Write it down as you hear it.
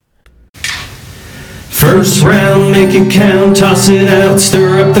First round, make it count, toss it out,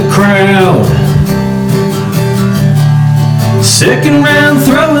 stir up the crowd. Second round,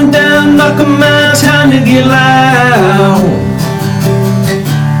 throwing down, knock 'em out, time to get loud.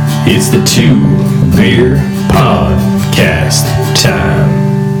 It's the Two Beer Podcast time.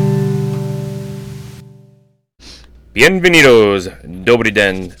 Bienvenidos, Dobry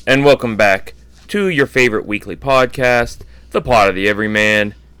Den, and welcome back to your favorite weekly podcast, the Pod of the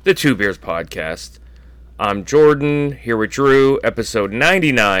Everyman, the Two Beers Podcast. I'm Jordan, here with Drew, episode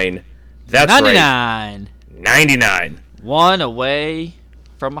 99. That's 99. Right. 99. One away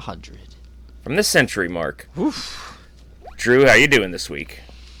from 100. From the century mark. Oof. Drew, how you doing this week?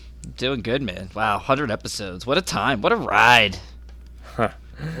 Doing good, man. Wow, 100 episodes. What a time. What a ride. Huh.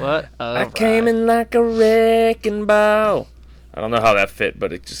 What a ride. Came in like a wrecking ball. I don't know how that fit,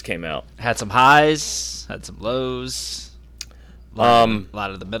 but it just came out. Had some highs, had some lows. A lot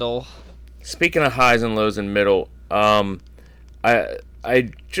of the middle. Speaking of highs and lows and middle, I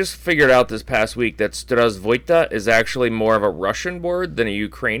just figured out this past week that Zdravstvuyte is actually more of a Russian word than a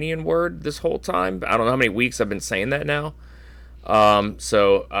Ukrainian word this whole time. I don't know how many weeks I've been saying that now.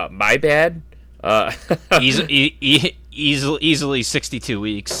 So my bad. Easily 62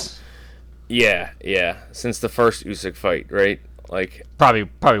 weeks. Yeah. Since the first Usyk fight, right? Like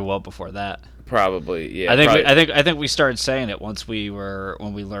probably well before that. Probably, yeah. I think we started saying it when we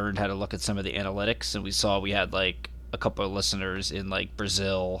learned how to look at some of the analytics, and we saw we had like a couple of listeners in like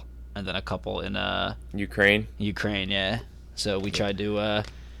Brazil and then a couple in Ukraine, yeah. So we tried to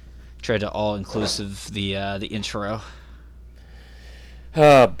all inclusive the intro.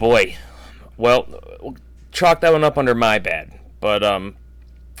 Oh boy. Well, we'll chalk that one up under my bad. But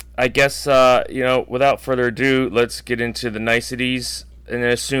I guess without further ado, let's get into the niceties and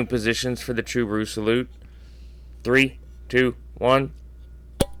assume positions for the True Brew salute. 3, 2, 1.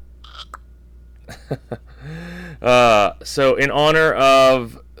 So in honor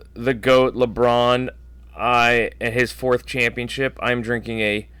of the GOAT LeBron, and his 4th championship, I'm drinking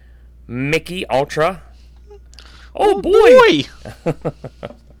a Mickey Ultra. Oh boy!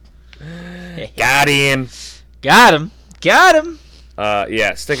 Got him.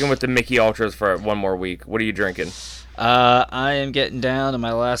 Yeah, sticking with the Mickey Ultras for one more week. What are you drinking? I am getting down to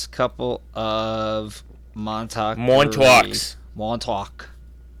my last couple of Montauk Brewery.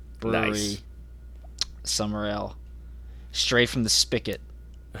 Nice. Summer Ale. Straight from the spigot.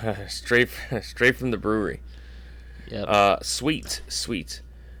 straight from the brewery. Yep. Sweet.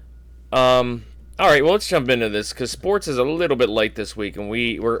 All right, well, let's jump into this because sports is a little bit light this week, and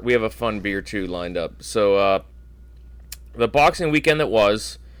we have a fun beer too lined up. So, the boxing weekend that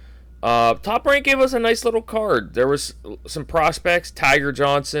was, Top Rank gave us a nice little card. There was some prospects: Tiger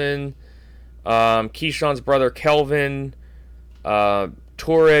Johnson, Keyshawn's brother Kelvin,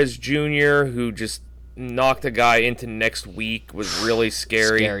 Torres Jr., who just knocked a guy into next week, was really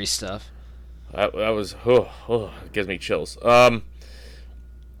scary. Scary stuff. That was it gives me chills.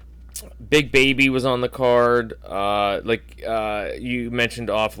 Big Baby was on the card. You mentioned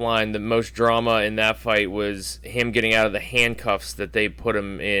offline, the most drama in that fight was him getting out of the handcuffs that they put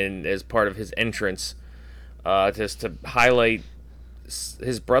him in as part of his entrance, just to highlight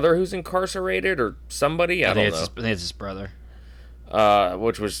his brother who's incarcerated or somebody. I don't know. I think it's his brother.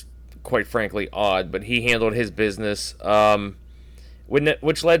 Which was quite frankly odd, but he handled his business.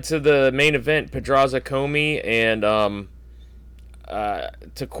 Which led to the main event, Pedraza Comey, and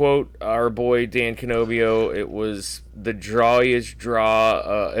to quote our boy Dan Canobio, it was the drawiest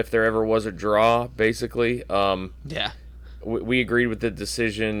draw, if there ever was a draw, basically. Yeah. We agreed with the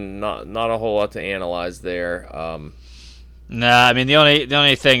decision. Not a whole lot to analyze there. Nah, I mean the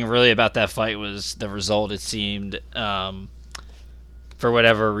only thing really about that fight was the result. It seemed, for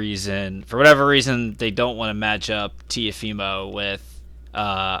whatever reason, they don't want to match up Teofimo with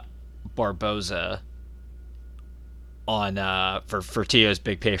Barboza on for Tio's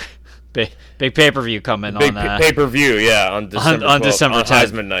big pay-per-view coming on pay-per-view, yeah, on December 10th, on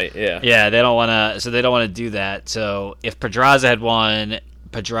Heisman night, yeah. They don't want to do that. So if Pedraza had won,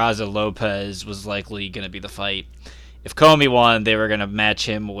 Pedraza Lopez was likely going to be the fight. If Comey won, they were going to match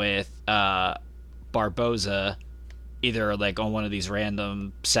him with Barboza, either like on one of these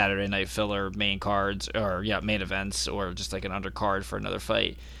random Saturday night filler main cards or main events, or just like an undercard for another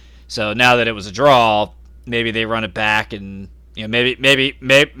fight. So now that it was a draw, maybe they run it back, and maybe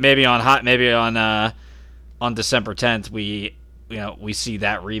on December 10th we see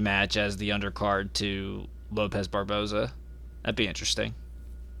that rematch as the undercard to Lopez Barboza. That'd be interesting.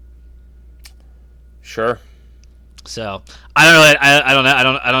 Sure. So I don't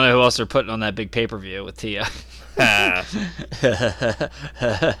know who else they're putting on that big pay-per-view with Tia. I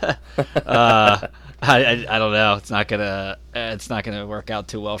don't know. It's not gonna work out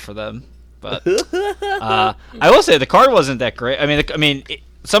too well for them. But I will say the card wasn't that great.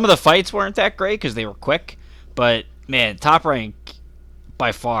 Some of the fights weren't that great because they were quick. But man, Top Rank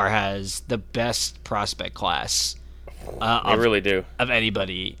by far has the best prospect class. They really do. Of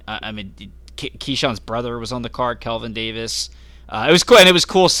anybody. Keyshawn's brother was on the card, Kelvin Davis. It was cool, and it was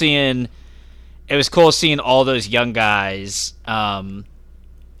cool seeing all those young guys in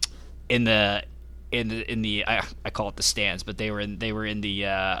the I call it the stands, but they were in the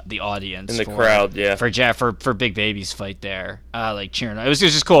audience In the crowd, yeah. for Big Baby's fight there, like cheering. It was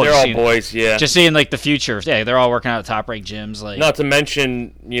just cool. They're all boys, yeah. Just seeing like the future. Yeah, they're all working out at Top Rank gyms. Like, not to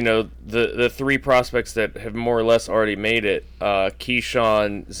mention, the three prospects that have more or less already made it: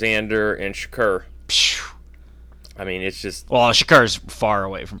 Keyshawn, Xander, and Shakur. I mean, it's just... Well, Shakur's far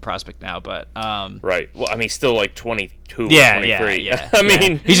away from prospect now, but... Right. Well, I mean, still like 22 yeah, 23. Yeah. I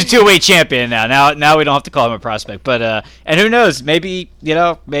mean... He's a two-weight champion now. Now we don't have to call him a prospect. But, and who knows, maybe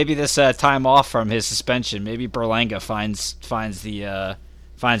this time off from his suspension, maybe Berlanga finds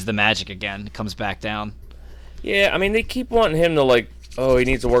the magic again, comes back down. Yeah, I mean, they keep wanting him to, like, oh, he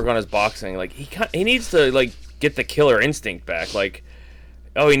needs to work on his boxing. Like, he needs to, like, get the killer instinct back. Like...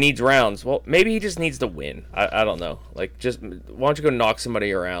 Oh, he needs rounds. Well, maybe he just needs to win. I don't know. Like, just why don't you go knock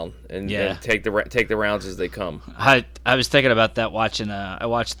somebody around and take the rounds as they come. I was thinking about that watching. I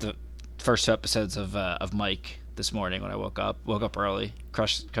watched the first 2 episodes of Mike this morning when I woke up. Woke up early,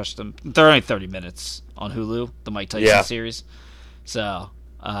 crushed them. They're only 30 minutes on Hulu, the Mike Tyson series. So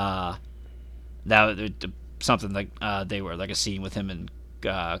that something like they were like a scene with him and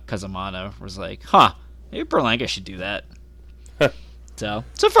Kazamano was like, maybe Berlanga should do that. So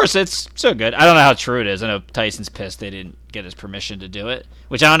first, it's so good. I don't know how true it is. I know Tyson's pissed they didn't get his permission to do it,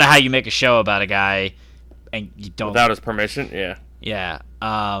 which I don't know how you make a show about a guy and you don't... Without his permission, yeah. Yeah.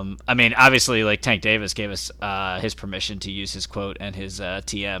 Obviously, like, Tank Davis gave us his permission to use his quote and his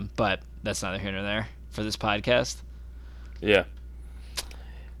TM, but that's neither here nor there for this podcast. Yeah.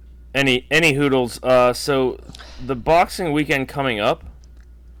 Any hoodles. So, the boxing weekend coming up,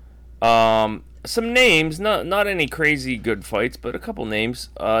 some names, not any crazy good fights, but a couple names.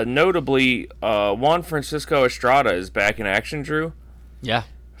 Notably, Juan Francisco Estrada is back in action, Drew. Yeah.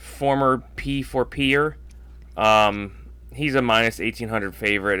 Former P4P'er. He's a minus 1,800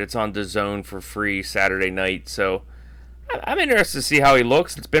 favorite. It's on DAZN for free Saturday night. So I'm interested to see how he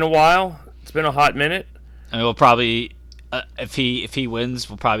looks. It's been a while. It's been a hot minute. I mean, we'll probably, if he wins,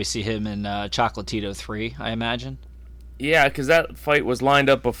 we'll probably see him in Chocolatito 3, I imagine. Yeah, because that fight was lined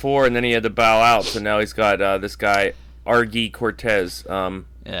up before, and then he had to bow out. So now he's got this guy, Argy Cortez.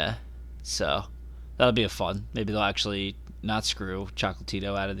 Yeah, so that'll be a fun. Maybe they'll actually not screw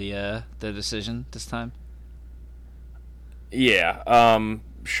Chocolatito out of the decision this time. Yeah,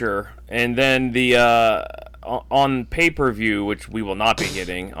 sure. And then the on pay-per-view, which we will not be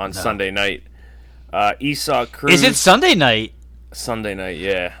getting on Sunday night, Isaac Cruz. Is it Sunday night? Sunday night,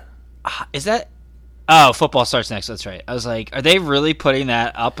 yeah. Is that... Oh, football starts next. That's right. I was like, are they really putting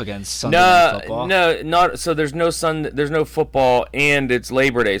that up against Sunday Night Football? No, not so. There's no football, and it's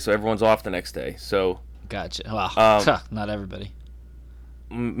Labor Day, so everyone's off the next day. So gotcha. Well, not everybody.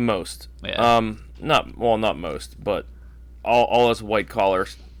 Most. Yeah. Not most, but all us white collar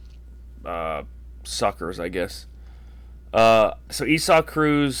suckers, I guess. So Isaac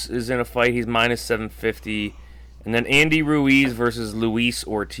Cruz is in a fight. He's minus 750. And then Andy Ruiz versus Luis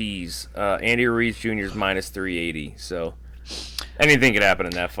Ortiz. Andy Ruiz Jr. is minus 380. So anything could happen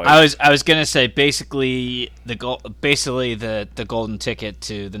in that fight. I was gonna say basically the golden ticket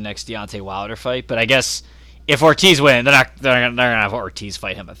to the next Deontay Wilder fight. But I guess if Ortiz wins, they're gonna have Ortiz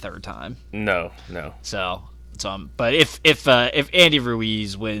fight him a third time. No. So but if Andy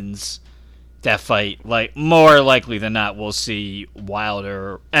Ruiz wins that fight, like more likely than not, we'll see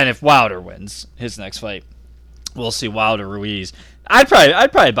Wilder. And if Wilder wins his next fight, we'll see Wilder Ruiz. I'd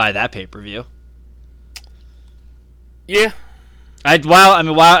probably buy that pay-per-view. Yeah.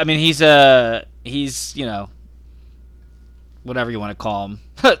 He's whatever you want to call him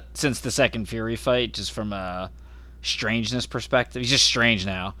since the second Fury fight, just from a strangeness perspective. He's just strange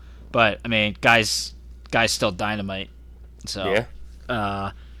now. But I mean, guy's still dynamite. So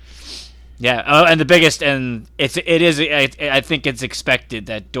yeah. And the biggest, and it is. I think it's expected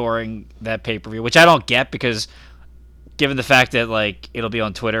that during that pay-per-view, which I don't get because, given the fact that like it'll be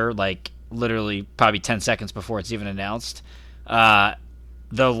on Twitter, like literally probably 10 seconds before it's even announced,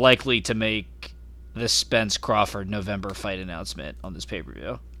 they're likely to make the Spence Crawford November fight announcement on this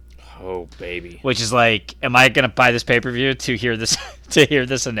pay-per-view. Oh, baby. Which is like, am I gonna buy this pay-per-view to hear this to hear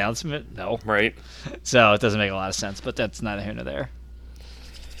this announcement? No. Right. So it doesn't make a lot of sense, but that's neither here nor there.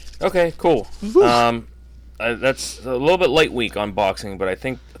 Okay, cool. That's a little bit light week on boxing, but I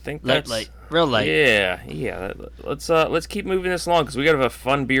think that's Real light. Yeah. Let's keep moving this along because we got a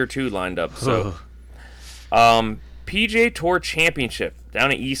fun beer too lined up. So, PGA Tour Championship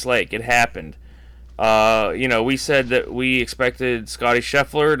down at East Lake. It happened. We said that we expected Scotty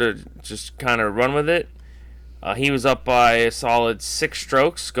Scheffler to just kind of run with it. He was up by a solid 6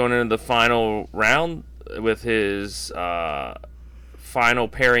 strokes going into the final round with his final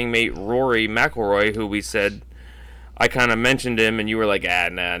pairing mate Rory McIlroy, who we said, I kind of mentioned him, and you were like,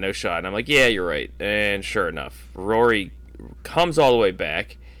 nah, no shot. And I'm like, yeah, you're right. And sure enough, Rory comes all the way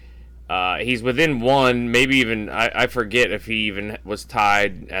back. He's within one, maybe even, I forget if he even was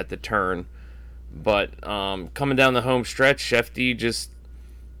tied at the turn. But coming down the home stretch, Shefty just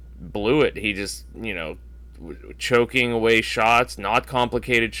blew it. He just, choking away shots, not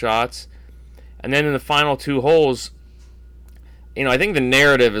complicated shots. And then in the final 2 holes, I think the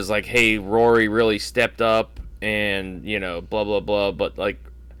narrative is like, hey, Rory really stepped up and, blah, blah, blah. But,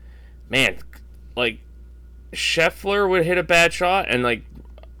 man, Scheffler would hit a bad shot, and, I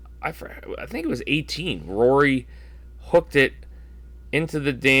think it was 18. Rory hooked it into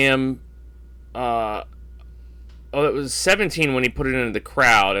the damn... it was 17 when he put it into the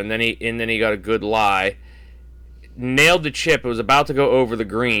crowd, and then he got a good lie. Nailed the chip. It was about to go over the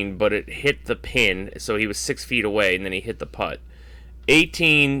green, but it hit the pin, so he was 6 feet away, and then he hit the putt.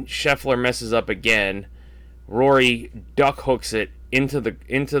 18, Scheffler messes up again. Rory duck hooks it into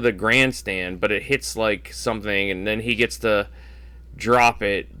the grandstand, but it hits something, and then he gets to drop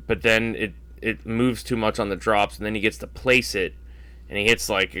it, but then it moves too much on the drops, and then he gets to place it, and he hits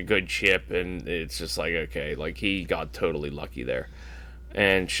a good chip, and it's just okay, he got totally lucky there.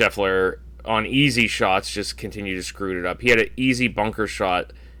 And Scheffler on easy shots just continued to screw it up. He had an easy bunker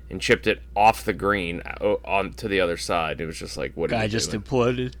shot and chipped it off the green on to the other side. It was just what guy just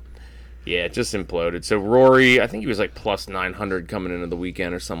imploded. Yeah, it just imploded. So Rory, I think he was plus 900 coming into the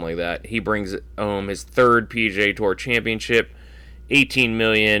weekend or something like that. He brings home his 3rd PGA Tour championship, $18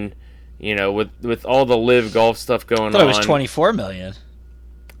 million. With all the live golf stuff going on. I thought it was $24 million.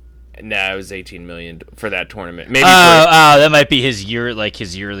 Nah, it was $18 million for that tournament. Maybe. That might be his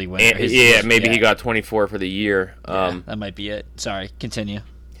yearly winner. Maybe he got 24 for the year. That might be it. Sorry, continue.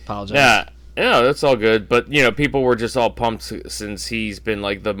 Apologize. Yeah, that's all good. But people were just all pumped since he's been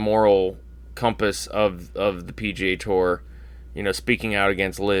the moral compass of the PGA Tour. Speaking out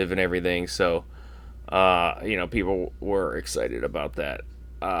against live and everything. So, people were excited about that.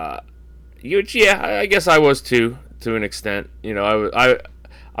 I guess I was too, to an extent.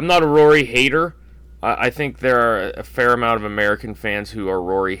 I'm not a Rory hater. I think there are a fair amount of American fans who are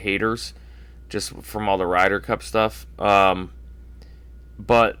Rory haters, just from all the Ryder Cup stuff. But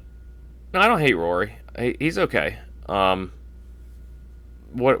no, I don't hate Rory. He's okay. What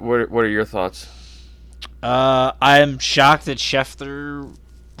are your thoughts? I'm shocked that Scheffler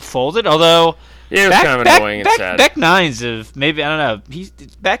folded, although. Yeah, it was kind of annoying and sad. Back nines maybe, I don't know.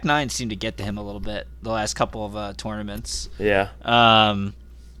 Back nines seemed to get to him a little bit the last couple of tournaments. Yeah. And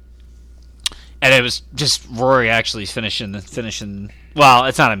it was just Rory actually finishing. Well,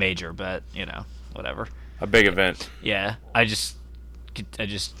 it's not a major, but whatever. A big event. Yeah, I just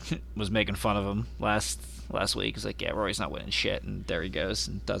was making fun of him last week. It's yeah, Rory's not winning shit, and there he goes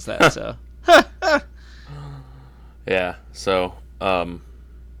and does that. So. Yeah. So.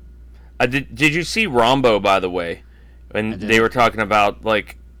 Did you see Rombo, by the way? And they were talking about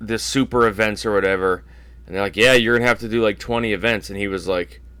the super events or whatever, and they're yeah, you're gonna have to do 20 events, and he was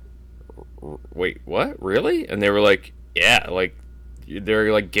wait, what? Really? And they were yeah,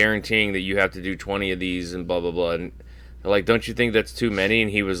 they're guaranteeing that you have to do 20 of these and blah blah blah. And they're don't you think that's too many?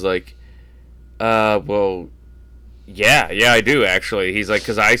 And he was well, yeah, I do actually. He's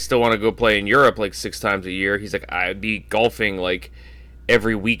because I still want to go play in Europe 6 times a year. He's I'd be golfing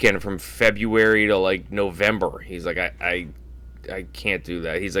every weekend from February to November. He's I can't do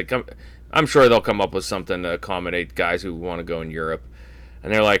that. He's I'm sure they'll come up with something to accommodate guys who want to go in Europe.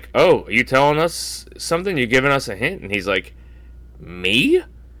 And they're oh, are you telling us something? You giving us a hint? And he's me?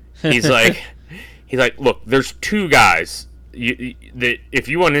 He's look, there's 2 guys. That if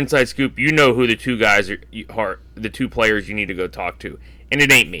you want an inside scoop, who the 2 guys are the 2 players you need to go talk to, and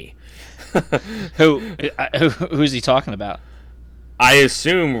it ain't me. Who's he talking about? I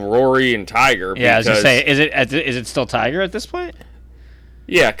assume Rory and Tiger. Yeah, I was gonna say, is it still Tiger at this point?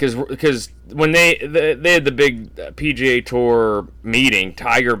 Yeah, because when they had the big PGA Tour meeting,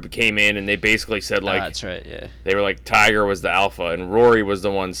 Tiger came in and they basically said like That's right. Yeah. they were like Tiger was the alpha and Rory was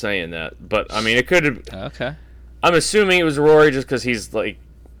the one saying that. But I mean, it could have. Okay. I'm assuming it was Rory just because he's like,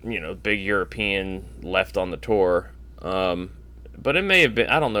 big European left on the tour. But it may have been,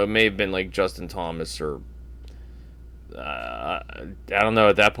 I don't know, it may have been like Justin Thomas or I don't know.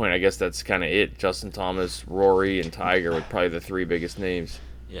 At that point, I guess that's kind of it. Justin Thomas, Rory, and Tiger were probably the three biggest names.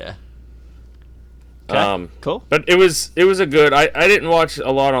 Yeah. Okay. Cool. But it was a good. I didn't watch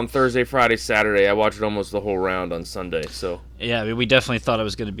a lot on Thursday, Friday, Saturday. I watched almost the whole round on Sunday. So Yeah, I mean, we definitely thought it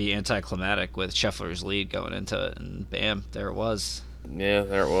was going to be anticlimactic with Scheffler's lead going into it, and bam, there it was. yeah,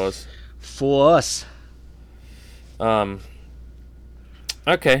 there it was. For us.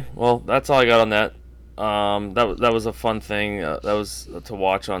 Okay, well, that's all I got on that. That was a fun thing. That was to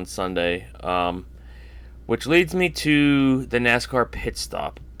watch on Sunday. Which leads me to the NASCAR pit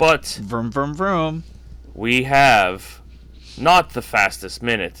stop. But Vroom, vroom, vroom. we have not the fastest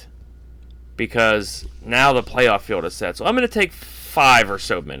minute because now the playoff field is set. So I'm going to take 5 or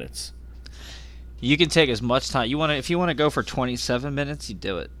so minutes. You can take as much time. If you want to go for 27 minutes, you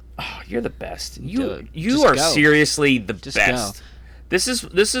do it. Oh, you're the best. Do You it. you Just are go. seriously the Just best. go. This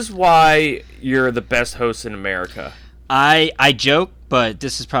is why you're the best host in America. I joke, but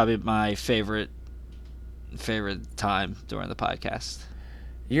this is probably my favorite time during the podcast.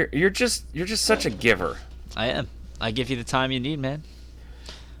 You're just such a giver. I am. I give you the time you need, man.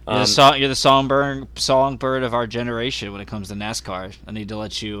 You're Um, the songbird of our generation when it comes to NASCAR. I need to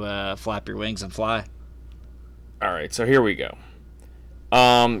let you flap your wings and fly. All right, so here we go.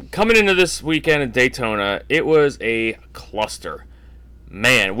 Coming into this weekend in Daytona, it was a cluster.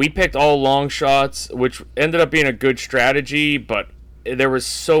 Man, we picked all long shots, which ended up being a good strategy, but there was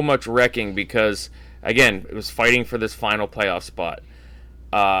so much wrecking because, again, it was fighting for this final playoff spot.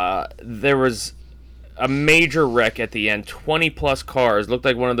 There was a major wreck at the end. 20-plus cars. Looked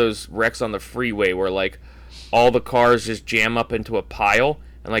like one of those wrecks on the freeway where, like, all the cars just jam up into a pile,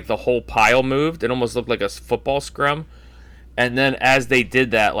 and, like, the whole pile moved. It almost looked like a football scrum. And then as they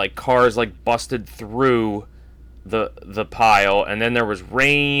did that, like, cars, like, busted through the pile, and then there was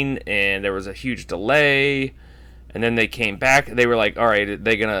rain, and there was a huge delay, and then they came back. They were like, all right,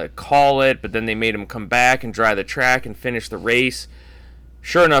 they're going to call it, but then they made them come back and dry the track and finish the race.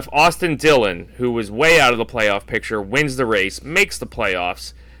 Sure enough, Austin Dillon, who was way out of the playoff picture, wins the race, makes the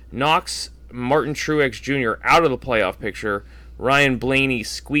playoffs, knocks Martin Truex Jr. out of the playoff picture. Ryan Blaney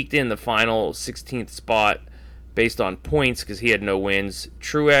squeaked in the final 16th spot based on points because he had no wins.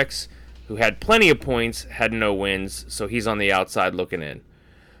 Truex, who had plenty of points, had no wins, so he's on the outside looking in.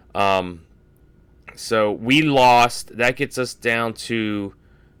 So we lost. That gets us down to,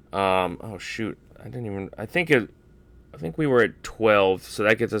 oh shoot, I think we were at 12, so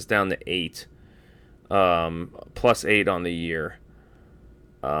that gets us down to 8, plus 8 on the year.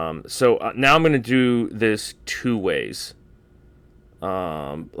 So now I'm going to do this 2 ways.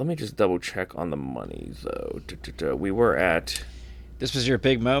 Let me just double check on the money though. We were at. This was your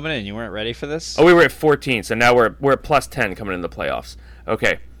big moment, and you weren't ready for this? Oh, we were at 14, so now we're at plus 10 coming into the playoffs.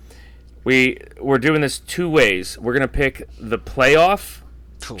 Okay, we're doing this 2 ways. We're gonna pick the playoff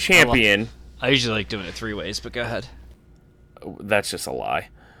Cool. champion. I usually like doing it 3 ways, but go ahead. That's just a lie.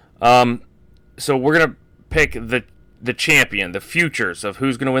 So we're gonna pick the champion, the futures of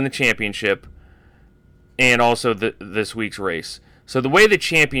who's gonna win the championship, and also this week's race. So the way the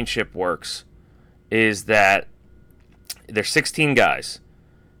championship works is that there's 16 guys.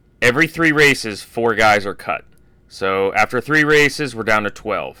 Every 3 races, 4 guys are cut. So after 3 races, we're down to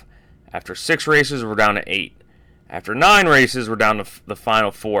 12. After 6 races, we're down to 8. After 9 races, we're down to the final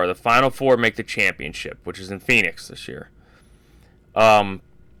 4. The final 4 make the championship, which is in Phoenix this year. Now,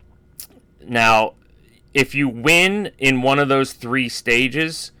 if you win in one of those 3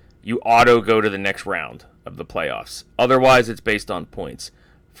 stages, you auto go to the next round of the playoffs. Otherwise, it's based on points.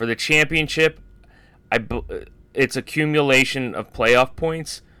 For the championship, it's accumulation of playoff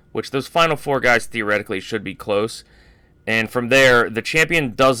points, which those final 4 guys theoretically should be close. And from there, the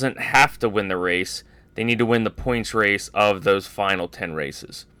champion doesn't have to win the race. They need to win the points race of those final 10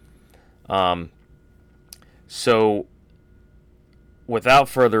 races. So, without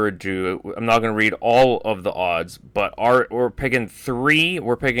further ado, I'm not going to read all of the odds, but we're picking 3.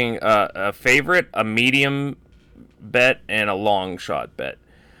 We're picking a favorite, a medium bet, and a long shot bet.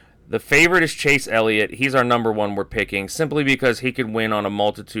 The favorite is Chase Elliott. He's our number 1 we're picking, simply because he could win on a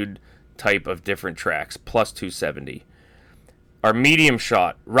multitude type of different tracks, plus 270. Our medium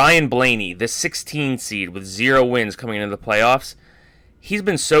shot, Ryan Blaney, the 16 seed with 0 wins coming into the playoffs. He's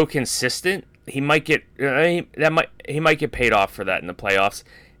been so consistent. he might get he might get paid off for that in the playoffs,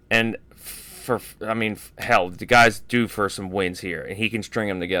 and hell, the guy's due for some wins here, and he can string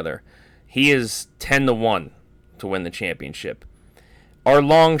them together. He is 10-1 to win the championship. Our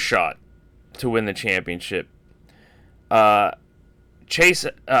long shot to win the championship. Kyle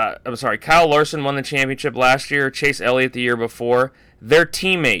Larson won the championship last year. Chase Elliott the year before. Their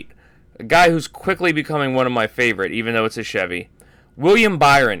teammate, a guy who's quickly becoming one of my favorite, even though it's a Chevy, William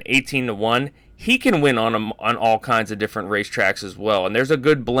Byron, 18-1. He can win on all kinds of different racetracks as well. And there's a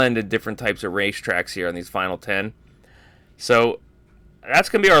good blend of different types of racetracks here in these final 10. So that's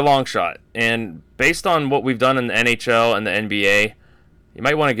going to be our long shot. And based on what we've done in the NHL and the NBA, you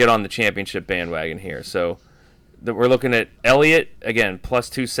might want to get on the championship bandwagon here. So we're looking at Elliott, again, plus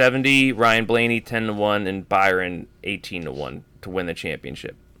 270, Ryan Blaney, 10-1, and Byron, 18-1 to win the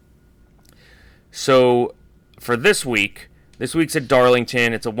championship. So for this week's at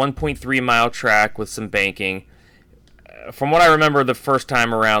Darlington. It's a 1.3-mile track with some banking. From what I remember the first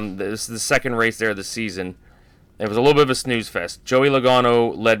time around, this is the second race there of the season. It was a little bit of a snooze fest. Joey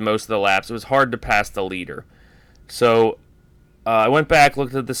Logano led most of the laps. It was hard to pass the leader. So I went back,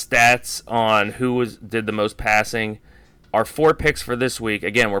 looked at the stats on who did the most passing. Our 4 picks for this week,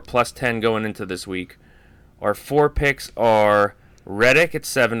 again, we're plus 10 going into this week. Our 4 picks are Reddick at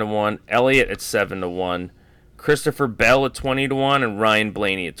 7-1, Elliott at 7-1, Christopher Bell at 20-1, and Ryan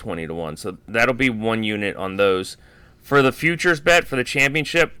Blaney at 20-1. So that'll be 1 unit on those. For the futures bet for the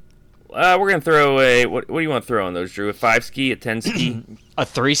championship, we're going to throw what do you want to throw on those, Drew? A 5-ski, a 10-ski? A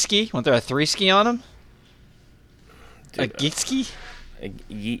 3-ski? Want to throw a 3-ski on him? A geek ski? A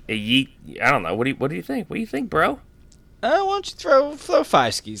yeet? I don't know. What do you think? What do you think, bro? Why don't you throw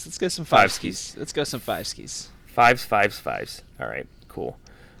 5 skis? Let's go some 5 skis. Let's go some 5 skis. Fives. All right, cool.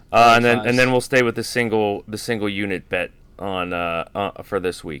 And then we'll stay with the single unit bet on for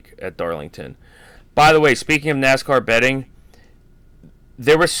this week at Darlington. By the way, speaking of NASCAR betting,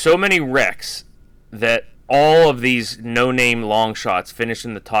 there were so many wrecks that all of these no-name long shots finished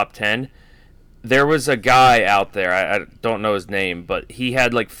in the top 10. There was a guy out there, I don't know his name, but he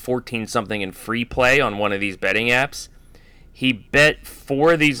had like 14-something in free play on one of these betting apps. He bet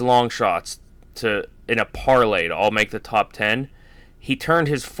 4 of these long shots in a parlay to all make the top 10. He turned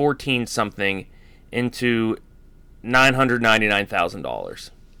his 14-something into $999,000.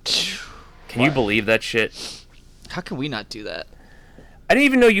 Can you believe that shit? How can we not do that? I didn't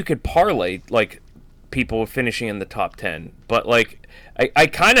even know you could parlay like people finishing in the top 10. But like I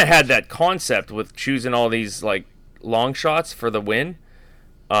kind of had that concept with choosing all these like long shots for the win.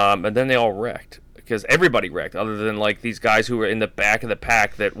 And then they all wrecked because everybody wrecked other than like these guys who were in the back of the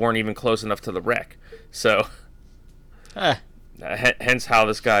pack that weren't even close enough to the wreck. So hence how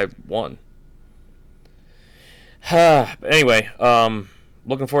this guy won. Anyway,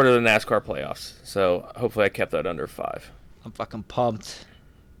 looking forward to the NASCAR playoffs. So hopefully I kept that under 5. I'm fucking pumped.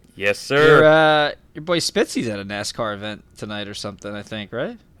 Yes, sir. Your boy Spitzy's at a NASCAR event tonight or something, I think,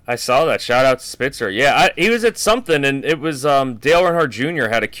 right? I saw that. Shout out to Spitzer. Yeah, he was at something, and it was Dale Earnhardt Jr.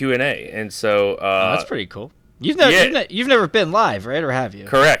 had a Q&A, and so that's pretty cool. You've never been live, right, or have you?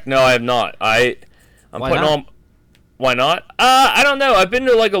 Correct. No, I have not. I'm Why putting not? on. Why not? I don't know. I've been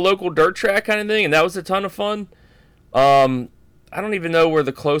to like a local dirt track kind of thing, and that was a ton of fun. I don't even know where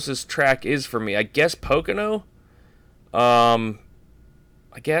the closest track is for me. I guess Pocono. I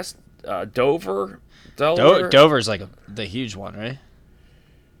guess Dover. Delaware. Dover's like the huge one, right?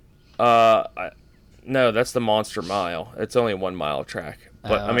 No, that's the Monster Mile. It's only a 1 mile track,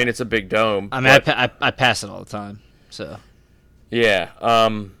 but I mean it's a big dome. I mean, I pass it all the time, so. Yeah.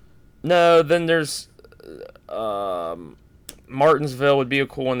 No, then there's Martinsville would be a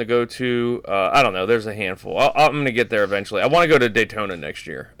cool one to go to. I don't know. There's a handful. I'm gonna get there eventually. I want to go to Daytona next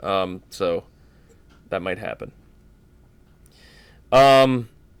year. So that might happen.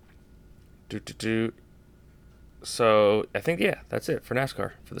 So I think that's it for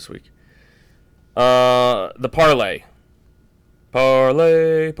NASCAR for this week. The parlay.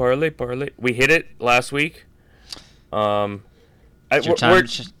 We hit it last week. We're a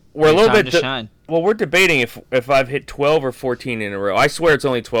little bit shine. Well, we're debating if I've hit 12 or 14 in a row. I swear it's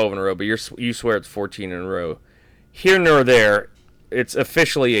only 12 in a row, but you swear it's 14 in a row. Here nor there, it's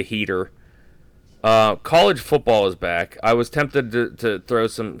officially a heater. College football is back. I was tempted to throw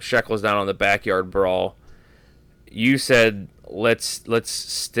some shekels down on the backyard brawl. You said let's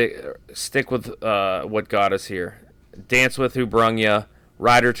stick with what got us here. Dance with who brung ya,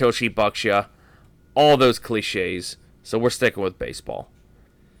 ride her till she bucks ya, all those cliches. So we're sticking with baseball.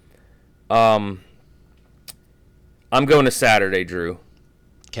 I'm going to Saturday, Drew.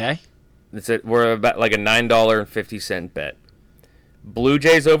 Okay. That's it. We're about like a $9.50 bet. Blue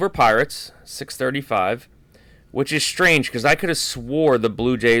Jays over Pirates, 635, which is strange because I could have swore the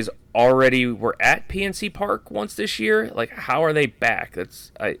Blue Jays already were at PNC Park once this year. Like, how are they back?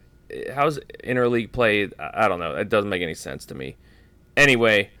 How's interleague play? I don't know. It doesn't make any sense to me.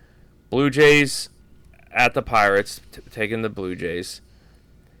 Anyway, Blue Jays at the Pirates, taking the Blue Jays.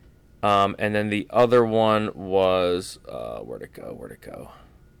 And then the other one was where'd it go?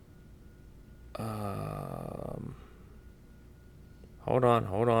 Hold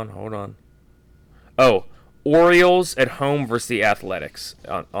on. Oh, Orioles at home versus the Athletics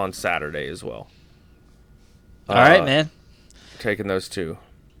on Saturday as well. All right, man. Taking those two.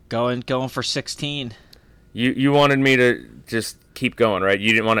 Going for 16. You wanted me to just keep going, right? You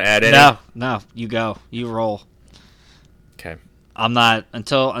didn't want to add any? No. You go. You roll. Okay. I'm not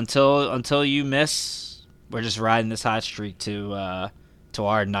until you miss. We're just riding this hot streak to our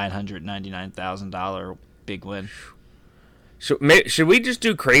 $999,000 big win. Should we just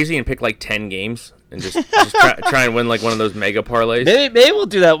do crazy and pick like 10 games and just try and win like one of those mega parlays? Maybe we'll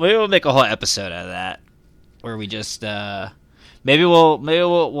do that. Maybe we'll make a whole episode out of that, where we just maybe we'll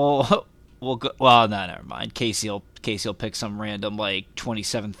go. Well, no, never mind. Casey'll pick some random like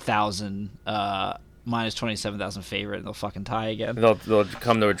 27,000 minus 27,000 favorite, and they'll fucking tie again. They'll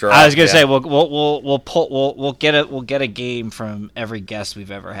come to a draw. I was gonna say we'll get a game from every guest we've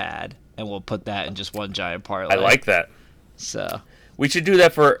ever had, and we'll put that in just one giant parlay. I like that. So we should do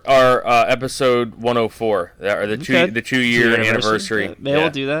that for our episode 104, or the 2-year anniversary. Maybe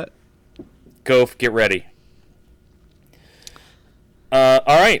we'll do that. Get ready. All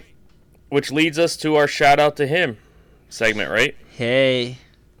right, which leads us to our shout out to him segment, right? Hey.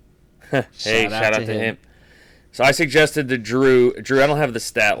 Hey, shout out to him. So I suggested to Drew, I don't have the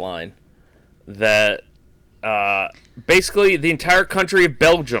stat line, that basically the entire country of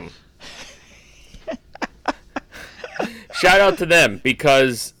Belgium. Shout out to them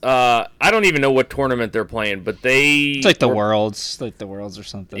because I don't even know what tournament they're playing, but it's like the Worlds, or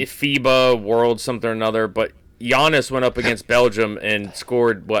something. FIBA Worlds, something or another. But Giannis went up against Belgium and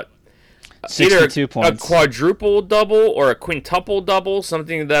scored what? 62 points. A quadruple double or a quintuple double,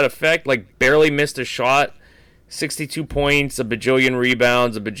 something to that effect. Like barely missed a shot. 62 points, a bajillion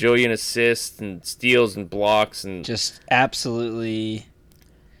rebounds, a bajillion assists and steals and blocks, and just absolutely.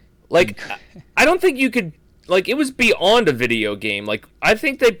 Like, I don't think you could. Like, it was beyond a video game. Like, I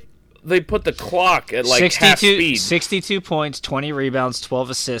think they put the clock at like half speed. 62 points, 20 rebounds,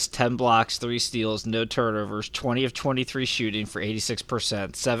 12 assists, 10 blocks, 3 steals, no turnovers, 20 of 23 shooting for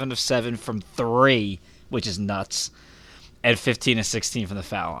 86%, 7 of 7 from 3, which is nuts, and 15 of 16 from the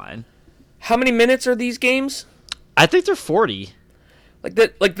foul line. How many minutes are these games? I think they're 40.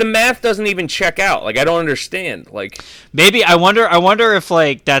 Like the math doesn't even check out. Like, I don't understand. Like, maybe I wonder if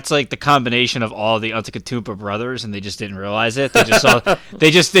like that's like the combination of all the Antetokounmpo brothers, and they just didn't realize it. They just saw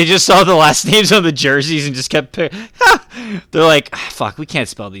they just saw the last names on the jerseys and just kept. They're like, fuck, we can't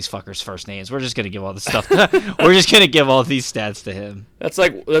spell these fuckers' first names. We're just gonna give all the stuff. We're just gonna give all these stats to him. That's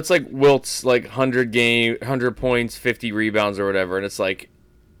like Wilt's like 100 points, 50 rebounds or whatever, and it's like,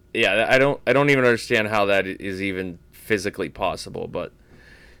 yeah, I don't even understand how that is even physically possible. But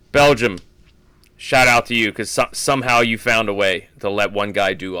Belgium, shout out to you because somehow you found a way to let one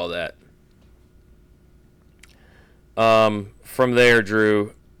guy do all that. From there,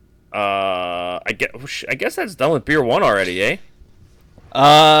 Drew, I guess that's done with beer 1 already, eh?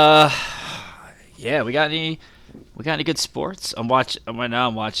 Yeah. We got any good sports? Right now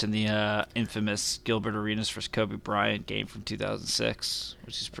I'm watching the infamous Gilbert Arenas versus Kobe Bryant game from 2006,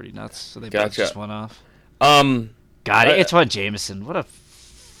 which is pretty nuts. So they both just went off. Antoine Jameson, what a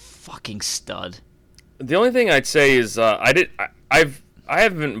fucking stud. The only thing I'd say is I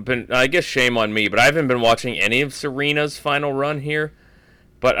haven't been, I guess shame on me, but I haven't been watching any of Serena's final run here.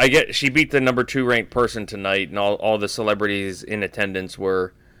 But I get she beat the number 2 ranked person tonight, and all the celebrities in attendance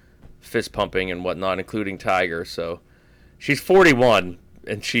were fist pumping and whatnot, including Tiger. So she's 41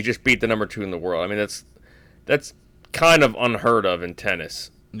 and she just beat the number 2 in the world. I mean, that's kind of unheard of in tennis.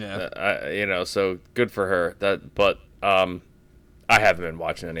 Yeah. So good for her. But I haven't been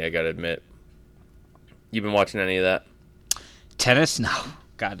watching any, I gotta admit. You been watching any of that? Tennis? No.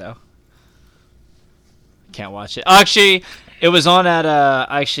 God, no. Can't watch it. Actually, it was on at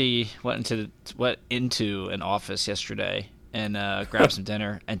I actually went into an office yesterday and grabbed some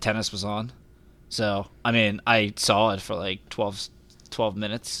dinner, and tennis was on. So, I mean, I saw it for like 12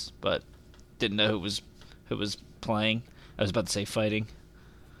 minutes, but didn't know who was playing. I was about to say fighting.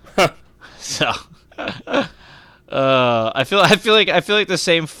 So, I feel like the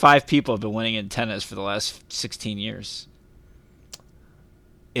same 5 people have been winning in tennis for the last 16 years.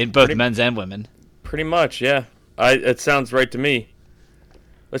 In both men's and women. Pretty much, yeah. It sounds right to me.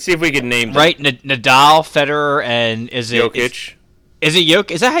 Let's see if we can name them. Right, Nadal, Federer, and is it Jokic. Is it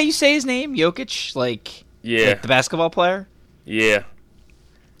Jokic? Is that how you say his name? Jokic, like Yeah. the basketball player. Yeah.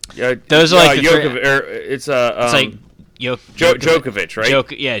 Yeah. Those are like the Jokovic, it's it's like Djokovic, right?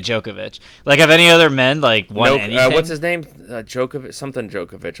 Djokovic. Like, have any other men like won anything? What's his name? Djokovic, something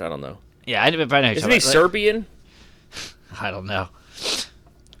Djokovic. I don't know. Yeah, I know. Who you're Isn't talking he about. Serbian? I don't know.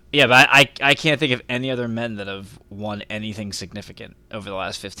 Yeah, but I can't think of any other men that have won anything significant over the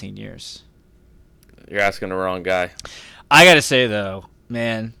last 15 years. You're asking the wrong guy. I gotta say though,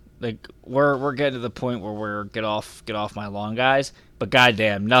 man, like we're getting to the point where we're get off my lawn, guys. But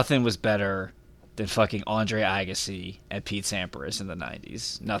goddamn, nothing was better than fucking Andre Agassi and Pete Sampras in the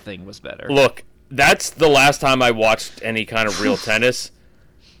 90s. Nothing was better. Look, that's the last time I watched any kind of real tennis.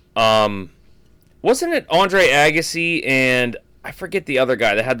 Wasn't it Andre Agassi and I forget the other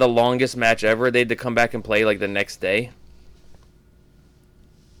guy that had the longest match ever? They had to come back and play like the next day.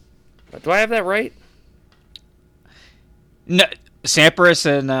 Do I have that right? No, Sampras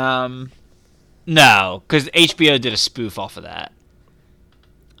and no, because HBO did a spoof off of that.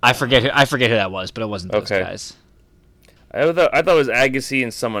 I forget who that was, but it wasn't those guys. I thought it was Agassi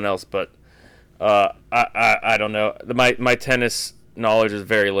and someone else, but I don't know. My tennis knowledge is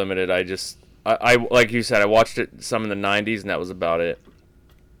very limited. I like you said, I watched it some in the 90s, and that was about it.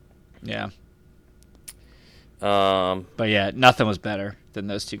 Yeah. But yeah, nothing was better than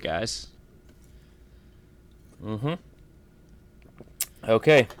those two guys. Mm-hmm.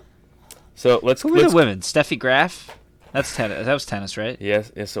 Okay. So let's. Who were the women? Steffi Graf. That's tennis. That was tennis, right?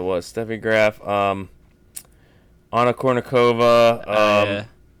 Yes, it was. Steffi Graf, Anna Kournikova. Yeah.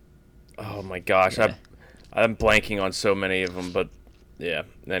 Oh my gosh, Yeah. I'm blanking on so many of them, but yeah.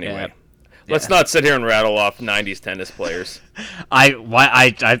 Anyway. Yeah. Let's not sit here and rattle off 90s tennis players.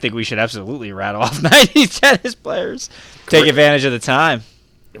 I think we should absolutely rattle off 90s tennis players. Take advantage of the time.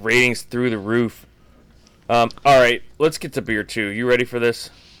 Ratings through the roof. All right, let's get to beer 2. You ready for this?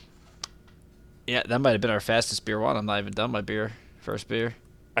 Yeah, that might have been our fastest beer one. I'm not even done my first beer.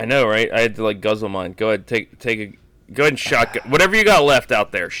 I know, right? I had to guzzle mine. Go ahead, go ahead and shotgun whatever you got left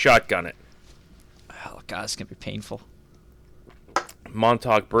out there. Shotgun it. Oh god, it's gonna be painful.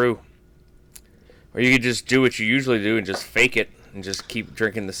 Montauk Brew. Or you could just do what you usually do and just fake it and just keep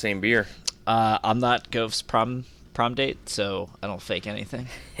drinking the same beer. I'm not Goph's prom date, so I don't fake anything.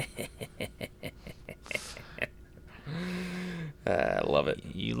 I love it.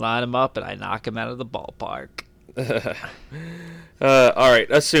 You line him up, and I knock him out of the ballpark. All right,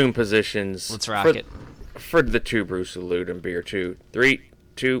 assume positions. Let's rock it. For the 2 brew salute and beer 2. 3,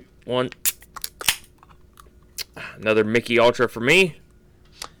 2, 1. Another Mickey Ultra for me.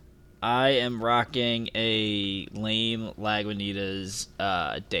 I am rocking a lame Lagunitas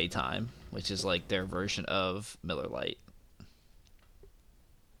Daytime, which is like their version of Miller Lite.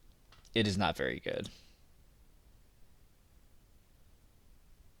 It is not very good.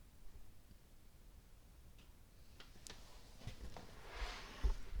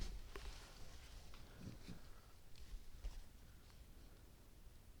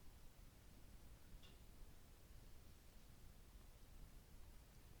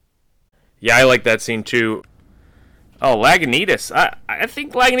 Yeah, I like that scene too. Oh, Lagunitas. I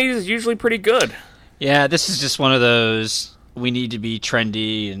think Lagunitas is usually pretty good. Yeah, this is just one of those, we need to be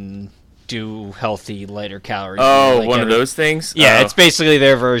trendy and do healthy, lighter calories. Oh, like one of those things? Yeah, Oh. it's basically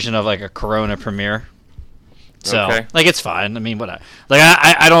their version of like a Corona Premier. So, Okay. like, it's fine. I mean, whatever. Like,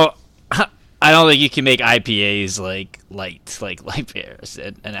 I don't think you can make IPAs like light beers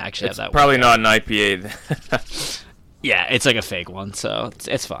and actually It's have that. probably work not out. an IPA. Yeah, it's like a fake one, so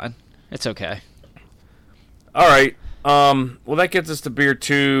it's fine. It's okay. All right. Well, that gets us to beer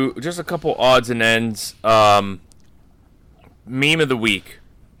 2. Just a couple odds and ends. Meme of the week.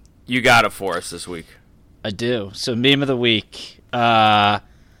 You got it for us this week. I do. So, meme of the week. It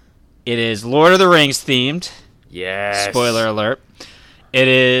is Lord of the Rings themed. Yes. Spoiler alert. It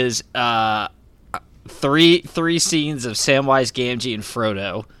is three scenes of Samwise Gamgee and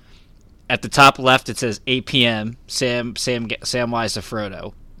Frodo. At the top left, it says 8 p.m. Samwise to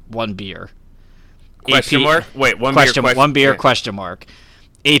Frodo. 1 beer. Question mark? Wait, one question, beer? One beer, Yeah. question mark.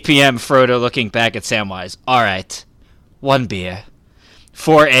 8 p.m. Frodo looking back at Samwise. All right. 1 beer.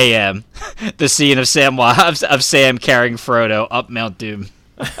 4 a.m. The scene of Sam carrying Frodo up Mount Doom.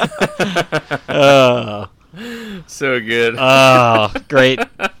 Oh. So good.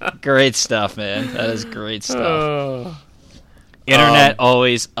 Great stuff, man. That is great stuff. Oh. Internet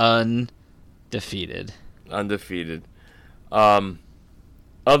always undefeated. Undefeated.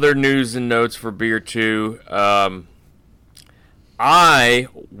 Other news and notes for beer 2. I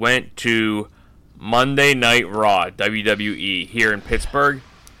went to Monday Night Raw, WWE, here in Pittsburgh.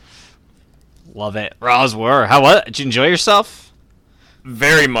 Love it. Roswell. How was? Did you enjoy yourself?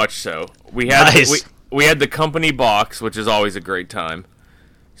 Very much so. We had Nice. we had the company box, which is always a great time.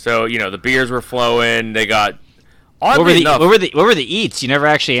 So the beers were flowing. They got oddly enough. What were the eats? You never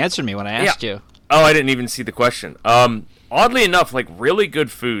actually answered me when I asked you. Oh, I didn't even see the question. Oddly enough, like really good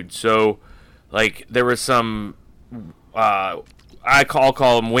food. So, like there was some, I'll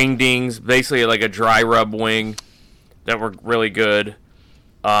call them wingdings, basically like a dry rub wing that were really good.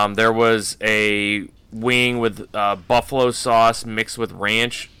 There was a wing with buffalo sauce mixed with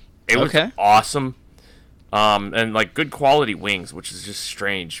ranch. It was awesome. And like good quality wings, which is just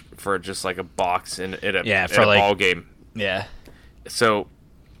strange for just like a box at a ball game. Yeah. So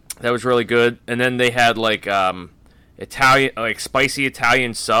that was really good. And then they had like Italian, like spicy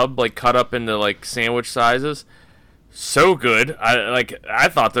Italian sub, like cut up into like sandwich sizes. So good. I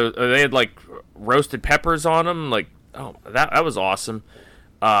thought they had like roasted peppers on them. Like, oh, that was awesome.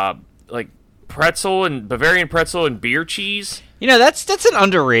 Like pretzel and Bavarian pretzel and beer cheese. That's an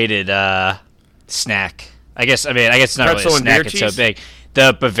underrated snack. I guess it's not Pretzel really a and beer snack. It's so cheese? big.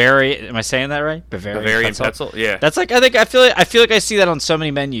 The Bavarian. Am I saying that right? Bavarian pretzel. Yeah. That's like I feel like I see that on so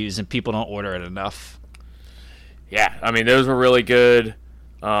many menus and people don't order it enough. Yeah, I mean those were really good.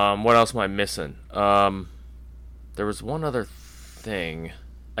 What else am I missing? There was one other thing.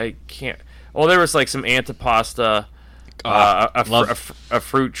 I can't. Well, there was like some antipasta, a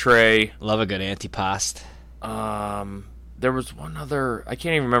fruit tray. Love a good antipast. There was one other. I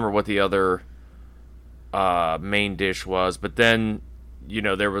can't even remember what the other main dish was. But then,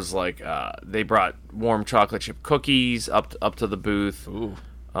 there was like they brought warm chocolate chip cookies up to the booth. Ooh.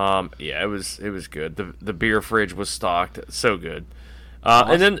 Yeah, it was good. The beer fridge was stocked. So good.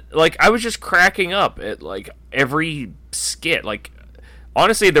 Awesome. And then like I was just cracking up at like every skit. Like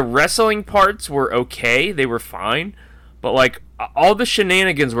honestly, the wrestling parts were okay. They were fine. But like all the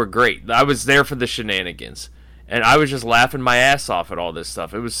shenanigans were great. I was there for the shenanigans. And I was just laughing my ass off at all this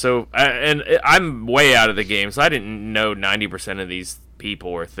stuff. It was so... And I'm way out of the game, so I didn't know 90% of these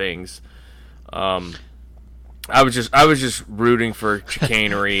people or things. I was just rooting for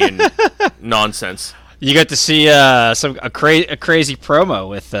chicanery and nonsense. You got to see a crazy promo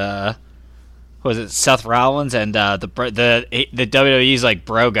with was it Seth Rollins and the WWE's like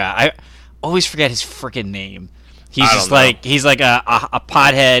bro guy. I always forget his freaking name. He's just like he's like a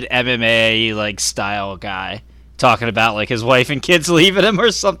pothead MMA like style guy talking about like his wife and kids leaving him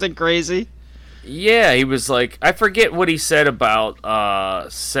or something crazy. Yeah, he was like, I forget what he said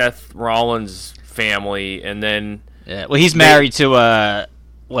about Seth Rollins' family, and then well, he's married to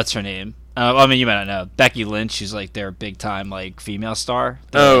what's her name? I mean, you might not know Becky Lynch. She's like their big time like female star.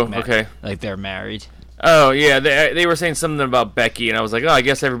 Okay. Like they're married. Oh yeah, they were saying something about Becky, and I was like, oh, I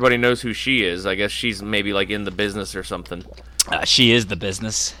guess everybody knows who she is. I guess she's maybe like in the business or something. She is the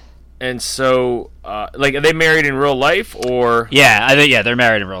business. And so, like, are they married in real life or? Yeah, they're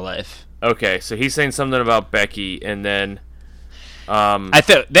married in real life. Okay, so he's saying something about Becky, and then, I'm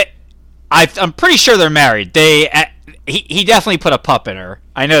pretty sure they're married. He definitely put a pup in her.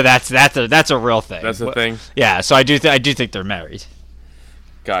 I know that's a real thing. That's a thing. Yeah, so I do think they're married.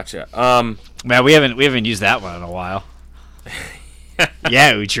 Gotcha. Man, we haven't used that one in a while.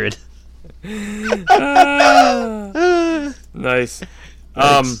 Yeah, Uhtred. Nice.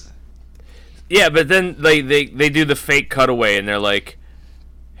 Yeah, but then they do the fake cutaway, and they're like,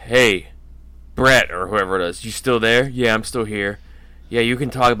 "Hey, Brett or whoever it is, you still there? Yeah, I'm still here. Yeah, you can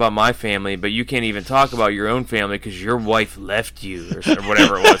talk about my family, but you can't even talk about your own family because your wife left you or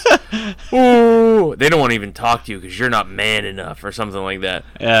whatever it was. Ooh, they don't want to even talk to you because you're not man enough or something like that.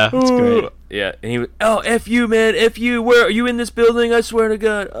 Yeah, that's great. Yeah, and he was, oh, F you, man, F you. Where are you in this building? I swear to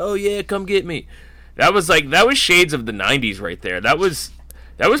God. Oh yeah, come get me. That was shades of the '90s right there. That was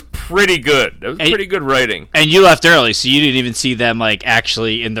pretty good. That was pretty good writing. And you left early, so you didn't even see them like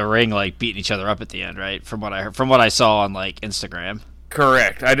actually in the ring, like beating each other up at the end, right? From what I saw on like Instagram.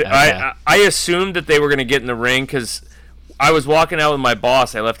 Correct. I assumed that they were going to get in the ring because I was walking out with my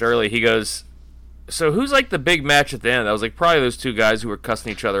boss. I left early. He goes, so who's like the big match at the end? I was like, probably those two guys who were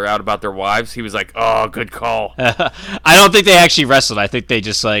cussing each other out about their wives. He was like, oh, good call. I don't think they actually wrestled. I think they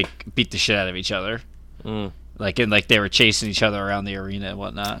just like beat the shit out of each other. Like they were chasing each other around the arena and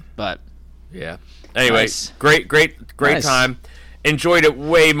whatnot. But yeah. Anyway, nice. great nice. Time. Enjoyed it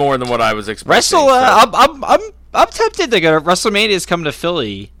way more than what I was expecting. I'm tempted to go. WrestleMania is coming to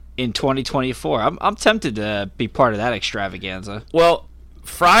Philly in 2024. I'm tempted to be part of that extravaganza. Well,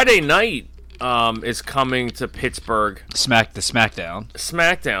 Friday night is coming to Pittsburgh.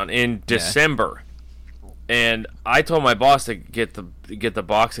 SmackDown in December, And I told my boss to get the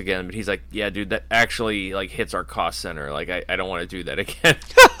box again, but he's like, "Yeah, dude, that actually like hits our cost center. Like, I don't want to do that again."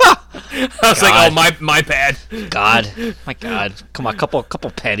 I was like, "Oh, my bad." My God, come on,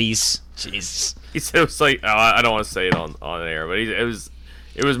 couple pennies. Jesus. He said it was like, oh, I don't want to say it on air, but it was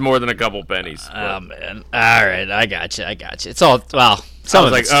more than a couple pennies. Oh man! All right, I got you. It's all Some I of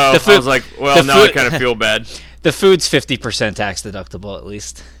was like, it's, oh, the food, I was like, well, now I kind of feel bad. The food's 50% tax deductible at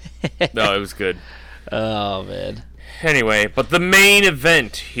least. No, it was good. Oh man. Anyway, but the main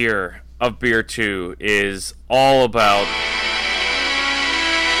event here of Beer 2 is all about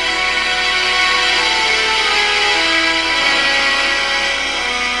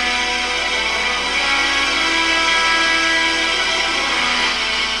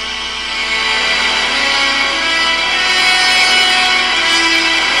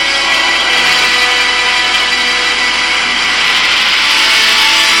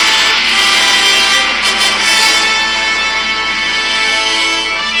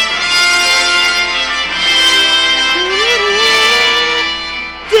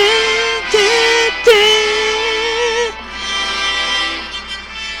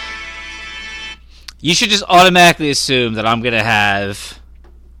You should just automatically assume that I'm gonna have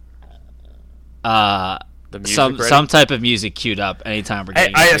the music ready? some type of music queued up anytime we're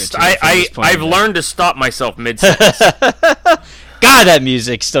getting. I've learned to stop myself mid-sentence. God, that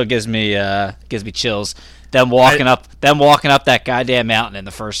music still gives me chills. Them walking up that goddamn mountain in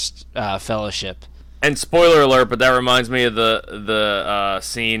the first Fellowship. And spoiler alert, but that reminds me of the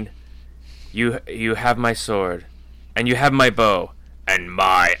scene. You have my sword, and you have my bow, and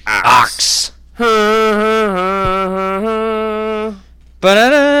my axe. All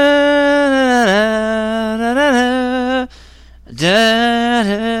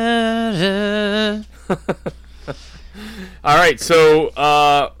right,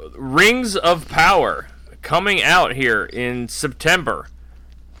 so Rings of Power coming out here in September.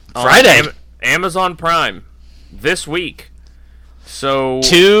 Friday. Amazon Prime this week. So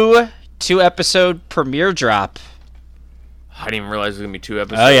two episode premiere drop. I didn't even realize there was gonna be 2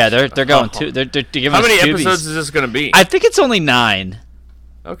 episodes. Oh yeah, they're going to. They're giving How us many Scoobies. episodes is this gonna be? I think it's only 9.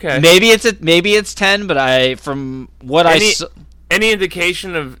 Okay. Maybe it's 10, but any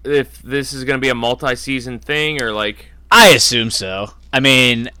indication of if this is gonna be a multi-season thing or like? I assume so. I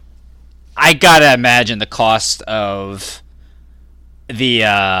mean, I gotta imagine the cost of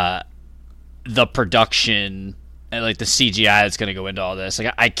the production and like the CGI that's gonna go into all this.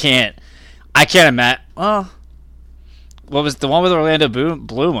 Like I can't imagine. Well, what was the one with Orlando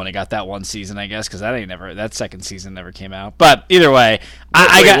Bloom when he got that one season? I guess because that second season never came out. But either way,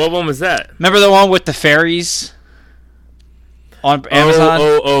 What one was that? Remember the one with the fairies on Amazon?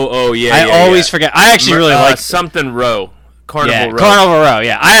 Oh, yeah. I always forget. I actually really like something Row. Carnival Row. Carnival Row.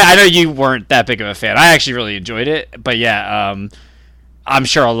 Yeah, I know you weren't that big of a fan. I actually really enjoyed it, but yeah, I'm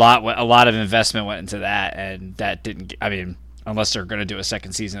sure a lot of investment went into that, and that didn't. I mean, unless they're going to do a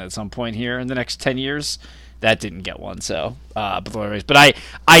second season at some point here in the next 10 years, that didn't get one. So, but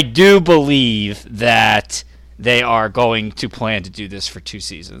I do believe that they are going to plan to do this for 2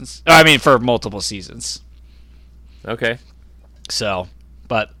 seasons. I mean, for multiple seasons. Okay. So,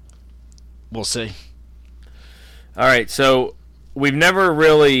 but we'll see. All right, so we've never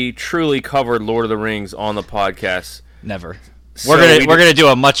really truly covered Lord of the Rings on the podcast. Never. So we're gonna do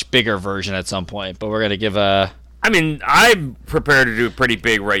a much bigger version at some point, but we're gonna give a. I mean, I'm prepared to do it pretty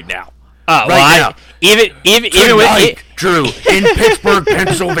big right now. Now. Even Tonight, Drew, in Pittsburgh,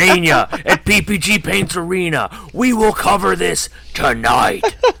 Pennsylvania, at PPG Paints Arena, we will cover this tonight.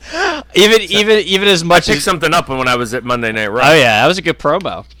 even as much I picked something up when I was at Monday Night Raw. Oh yeah, that was a good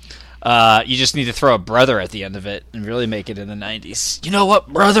promo. You just need to throw a brother at the end of it and really make it in the 90s. You know what,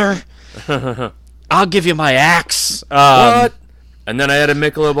 brother? I'll give you my axe. What? And then I had a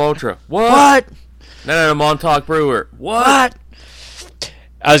Michelob Ultra. What? Then I had a Montauk Brewer. What?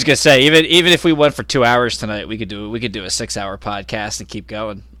 I was gonna say, even if we went for 2 hours tonight, we could do a 6-hour podcast and keep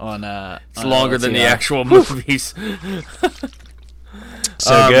going on. It's longer than the actual movies.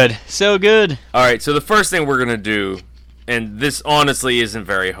 So good. All right, so the first thing we're gonna do, and this honestly isn't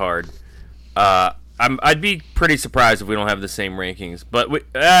very hard. I'd be pretty surprised if we don't have the same rankings. But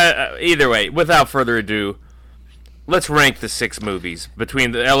either way, without further ado, let's rank the 6 movies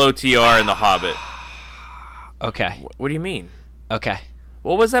between the LOTR and The Hobbit. Okay. What do you mean? Okay.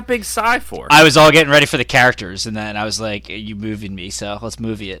 What was that big sigh for? I was all getting ready for the characters, and then I was like, "You moving me, so let's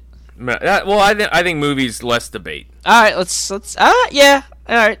movie it." Well, I think movies less debate. All right, let's. Yeah.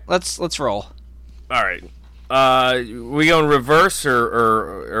 All right, let's roll. All right. We go in reverse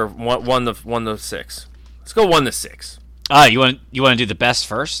or 1 to 6. Let's go 1 to 6. You want to do the best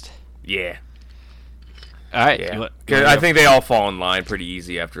first? Yeah. All right. Yeah, You want- 'Cause I think they all fall in line pretty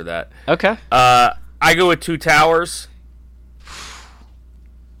easy after that. Okay. I go with Two Towers.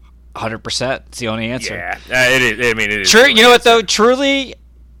 100%. It's the only answer. Yeah, it is. I mean, it is. True. the You know what answer. though? Truly,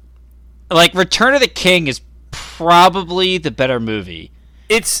 like Return of the King is probably the better movie.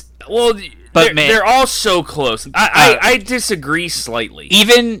 It's well, But man- they're all so close. I disagree slightly.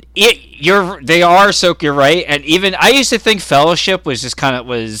 Even they are, so you're right. And even I used to think Fellowship was just kind of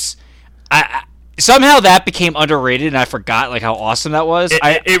I somehow that became underrated, and I forgot like how awesome that was.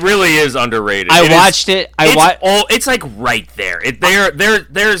 It really is underrated. I watched it. It's like right there.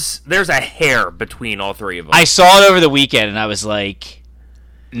 There's a hair between all three of them. I saw it over the weekend, and I was like,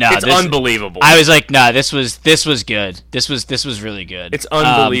 "No, it's unbelievable. I was like, "No, this was good. This was really good." It's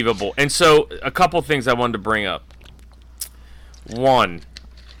unbelievable. And so, a couple things I wanted to bring up. One,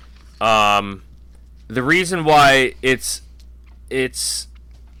 the reason why it's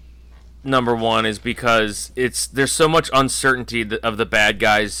number one is because there's so much uncertainty of the bad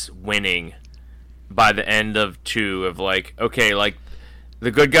guys winning by the end of 2 of like, okay, like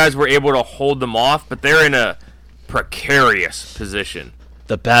the good guys were able to hold them off, but they're in a precarious position.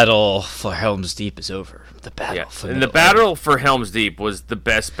 The battle for Helm's Deep is over. The battle Yeah, for and the battle for Helm's Deep was the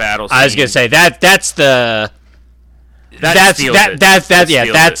best battle scene. I was gonna say that's the That steals it. that's That yeah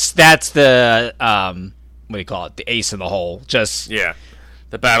steals that's the what do you call it, the ace in the hole, just Yeah,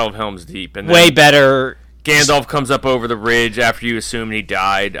 the Battle of Helm's Deep, and way then better. Gandalf comes up over the ridge after you assume he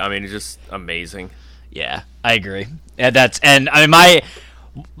died. I mean, it's just amazing. Yeah, I agree. And I mean my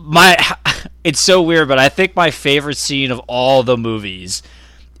it's so weird, but I think my favorite scene of all the movies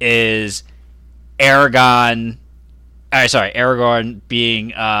is Aragorn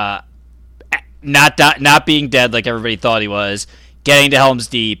being not being dead like everybody thought he was, getting to Helm's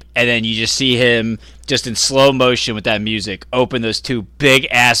Deep, and then you just see him just in slow motion with that music open those 2 big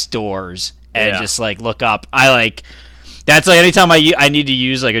ass doors and just like look up. That's like anytime I need to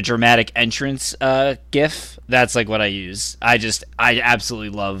use like a dramatic entrance gif, that's like what I use. I absolutely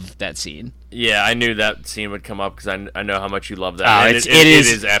love that scene. Yeah, I knew that scene would come up because I know how much you love that. And It it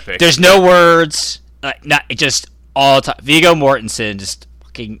is epic. There's no words. Not just all time. Viggo Mortensen just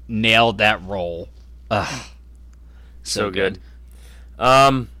fucking nailed that role. Ugh. So good.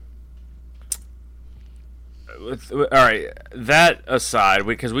 All right. That aside,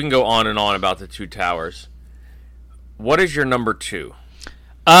 because we can go on and on about the Two Towers. What is your number 2?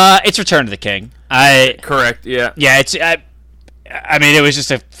 It's Return of the King. Correct. Yeah. Yeah. I mean, it was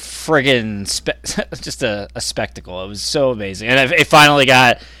just a friggin' just a spectacle. It was so amazing, and it finally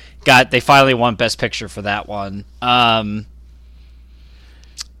they finally won Best Picture for that one.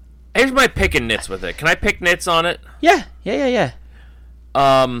 Here's my pick and nits with it. Can I pick nits on it? Yeah.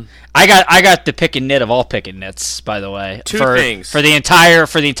 I got the pick and knit of all pick and knits, by the way. Two for, things for the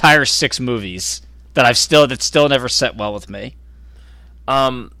entire 6 movies that still never set well with me.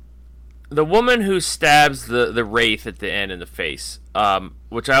 The woman who stabs the wraith at the end in the face,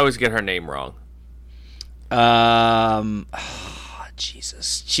 which I always get her name wrong.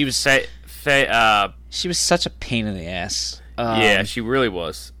 Jesus, she was she was such a pain in the ass. Yeah, she really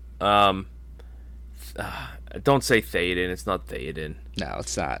was. Don't say Theoden. It's not Theoden. No,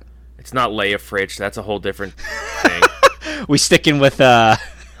 it's not. It's not Leia Fritsch. That's a whole different thing. We sticking with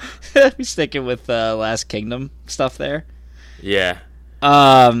Last Kingdom stuff there. Yeah.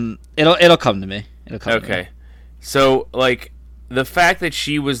 It'll come to me. It'll come. Okay. To me. So like the fact that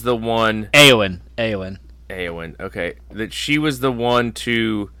she was the one. Eowyn. Okay, that she was the one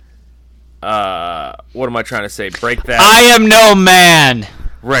to. What am I trying to say? Break that. I am no man.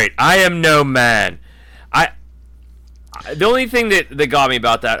 Right. I am no man. The only thing that got me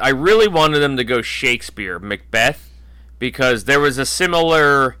about that, I really wanted them to go Shakespeare, Macbeth, because there was a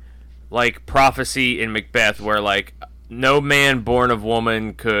similar, like, prophecy in Macbeth where, like, no man born of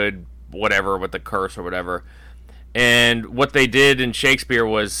woman could whatever with the curse or whatever. And what they did in Shakespeare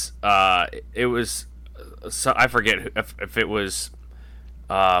was, it was, I forget if it was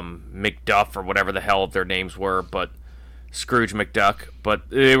Macduff or whatever the hell their names were, but Scrooge McDuck, but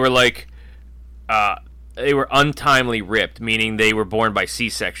they were like, they were untimely ripped, meaning they were born by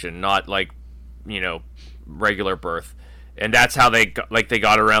C-section, not like, regular birth, and that's how they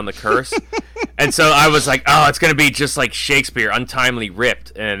got around the curse. And so I was like, oh, it's gonna be just like Shakespeare, untimely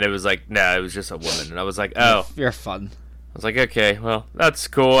ripped, and it was like, no, it was just a woman, and I was like, oh, you're fun. I was like, okay, well, that's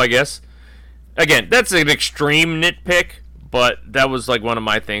cool, I guess. Again, that's an extreme nitpick, but that was like one of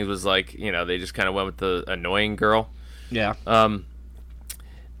my things was like, they just kind of went with the annoying girl. Yeah.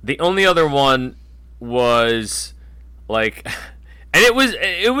 The only other one was like, and it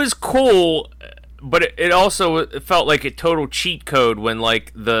was cool, but it also felt like a total cheat code when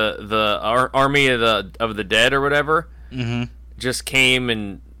like the army of the dead or whatever just came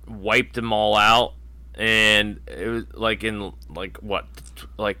and wiped them all out, and it was like in like what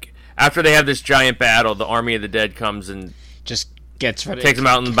like after they have this giant battle, the army of the dead comes and Just gets ready. takes them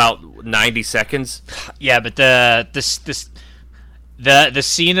out in about 90 seconds. Yeah, but the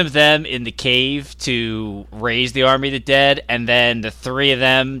scene of them in the cave to raise the army of the dead, and then the three of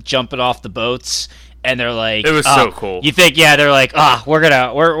them jumping off the boats, and they're like, It was so cool. You think, yeah, they're like, we're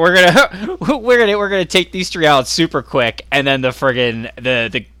gonna take these three out super quick, and then the friggin'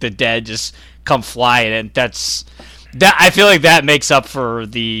 the dead just come flying, and that I feel like that makes up for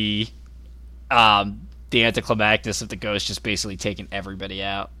the anticlimactus of the ghost just basically taking everybody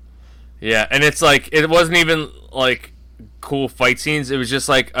out. Yeah, and it's like it wasn't even like cool fight scenes. It was just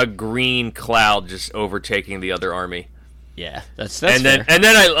like a green cloud just overtaking the other army. Yeah, that's and fair. then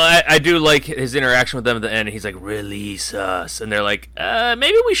I do like his interaction with them at the end. He's like, "Release us," and they're like,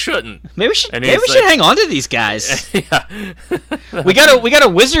 "Maybe we shouldn't. Maybe we should like, hang on to these guys. Yeah, we got a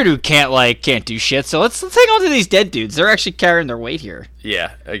wizard who can't do shit. So let's hang on to these dead dudes. They're actually carrying their weight here.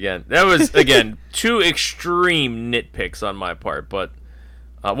 yeah. Again, that was two extreme nitpicks on my part. But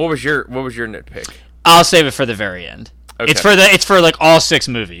what was your nitpick? I'll save it for the very end. Okay. It's for like all 6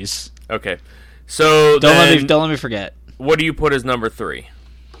 movies. Okay, so Don't let me forget. What do you put as number 3?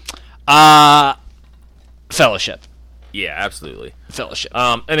 Fellowship. Yeah, absolutely. Fellowship.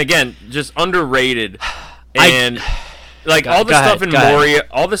 And again, just underrated, and all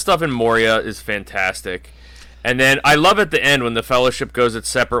the stuff in Moria is fantastic. And then I love at the end when the Fellowship goes its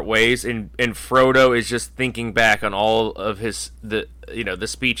separate ways, and Frodo is just thinking back on all of the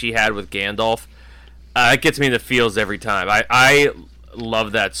speech he had with Gandalf. It gets me in the feels every time. I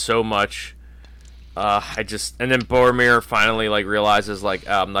love that so much. And then Boromir finally realizes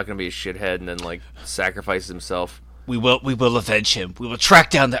I'm not gonna be a shithead, and then sacrifices himself. We will avenge him. We will track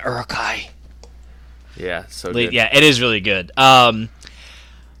down the Uruk-hai. Yeah, so good. Yeah, it is really good. While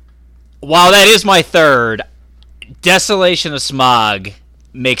that is my third, Desolation of Smaug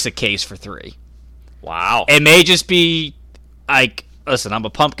makes a case for 3. Wow. It may just be listen, I'm a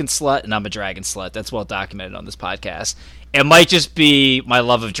pumpkin slut and I'm a dragon slut. That's well documented on this podcast. It might just be my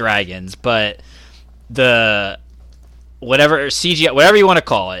love of dragons, but the whatever CGI, whatever you want to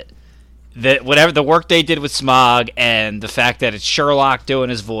call it, whatever the work they did with Smaug, and the fact that it's Sherlock doing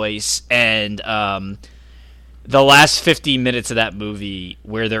his voice, and the last 15 minutes of that movie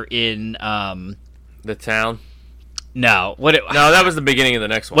where they're in the town. No, that was the beginning of the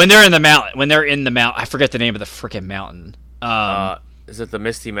next one. When they're in the mountain, I forget the name of the freaking mountain. Is it the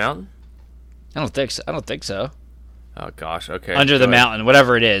Misty Mountain? I don't think so. Oh gosh, okay. Under the mountain,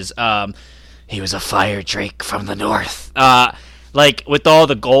 whatever it is. He was a fire drake from the north. With all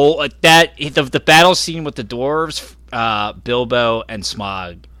the gold, the battle scene with the dwarves, Bilbo and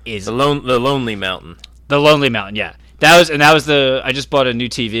Smaug is the Lonely Mountain. The Lonely Mountain, yeah. That was I just bought a new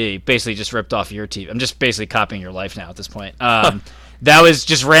TV, basically just ripped off your TV. I'm just basically copying your life now at this point. That was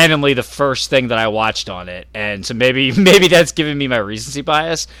just randomly the first thing that I watched on it, and so maybe that's giving me my recency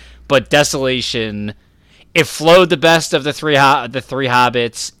bias. But Desolation, it flowed the best of the three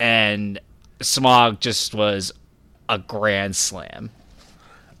Hobbits, and Smaug just was a grand slam.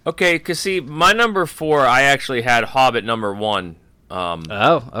 Okay, because see, my number 4, I actually had Hobbit number 1. Okay.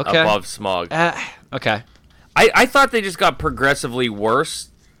 Above Smaug. Okay. I thought they just got progressively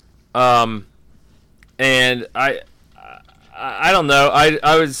worse, and I don't know.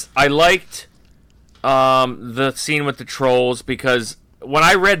 I liked the scene with the trolls, because when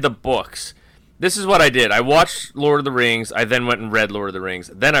I read the books, this is what I did. I watched Lord of the Rings. I then went and read Lord of the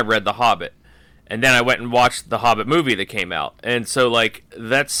Rings. Then I read The Hobbit, and then I went and watched the Hobbit movie that came out. And so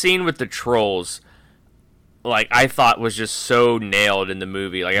that scene with the trolls, I thought was just so nailed in the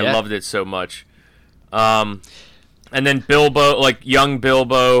movie. I loved it so much. And then Bilbo, young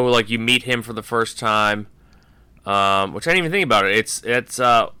Bilbo, you meet him for the first time. Which I didn't even think about it. It's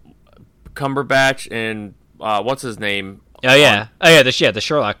Cumberbatch and what's his name? Oh yeah, the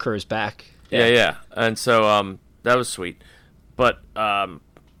Sherlock crew is back. Yeah. And so that was sweet. But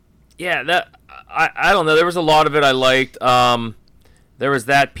yeah, that I don't know. There was a lot of it I liked. There was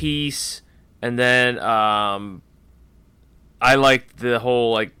that piece, and then I liked the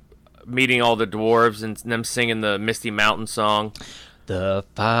whole meeting all the dwarves and them singing the Misty Mountain song. The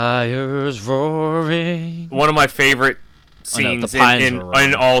fire's roaring. One of my favorite scenes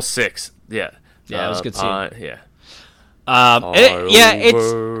in all 6. Yeah. Yeah, it was a good scene. Yeah.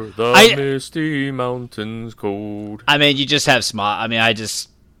 It's the misty mountains cold. I mean, you just have Smaug. I mean,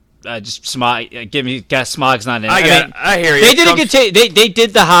 just Smog. Give me guess. Smog's not in it. I hear you. They did a good. They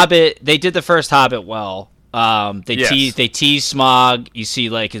did the Hobbit. They did the first Hobbit well. They tease Smog. You see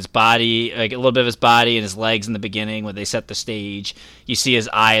like his body, like a little bit of his body and his legs in the beginning when they set the stage. You see his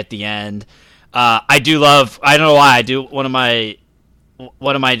eye at the end. I do love. I don't know why. I do one of my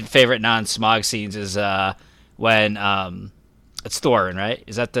favorite non-Smog scenes is when it's Thorin, right?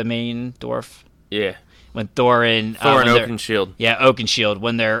 Is that the main dwarf? Yeah. When Thorin Oakenshield. Yeah, Oakenshield.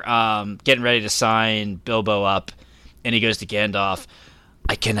 When they're getting ready to sign Bilbo up, and he goes to Gandalf.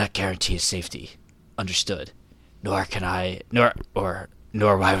 I cannot guarantee his safety. Understood. Nor can I. Nor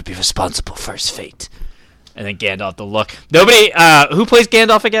I would be responsible for his fate. And then Gandalf, the look. Nobody. Who plays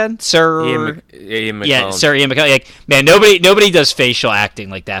Gandalf again? Sir Ian McKellen. Yeah, Sir Ian McKellen. Like, man, nobody does facial acting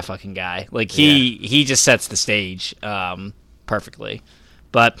like that fucking guy. Like he just sets the stage perfectly.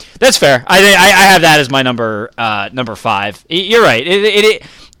 But that's fair. I have that as my number 5. You're right. It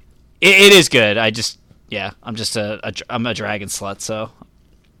is good. I'm just I'm a dragon slut. So.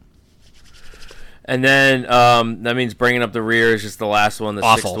 And then that means bringing up the rear is just the last one, the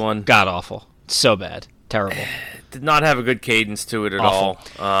awful. 6th one. God awful. So bad. Terrible. Did not have a good cadence to it at awful.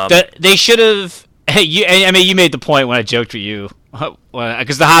 all. They should have. Hey, you made the point when I joked with you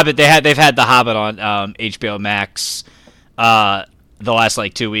because the Hobbit they've had the Hobbit on HBO Max the last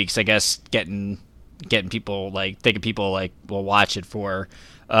like 2 weeks. I guess getting people like thinking people like will watch it for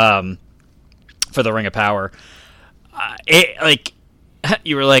the Ring of Power.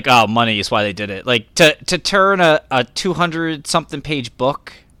 You were like, oh, money is why they did it. Like to turn a 200-something page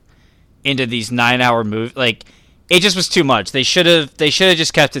book into these 9-hour movies, like it just was too much. They should have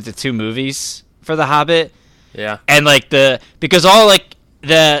just kept it to 2 movies for The Hobbit. Yeah. And like because all like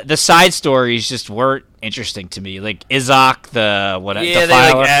the side stories just weren't interesting to me. Like Izok, they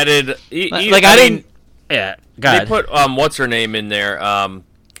like added. I didn't. Yeah. God. They put what's her name in there?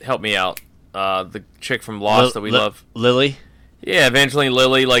 Help me out. The chick from Lost that we love. Lily. Yeah, Evangeline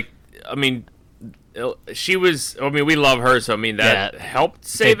Lilly. Like, I mean, she was. I mean, we love her, so I mean that helped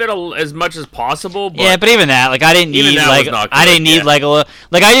save it as much as possible. But yeah, but even that, like, I didn't need Legolas. I didn't need Legolas.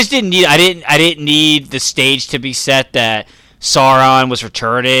 Like, I just didn't need. I didn't need the stage to be set that Sauron was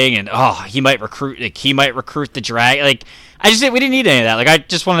returning, and he might recruit the dragon. Like, we didn't need any of that. Like, I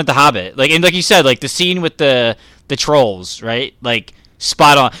just wanted the Hobbit. Like, and like you said, like the scene with the trolls, right? Like.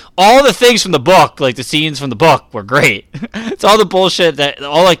 Spot on. All the things from the book, like the scenes from the book, were great. It's all the bullshit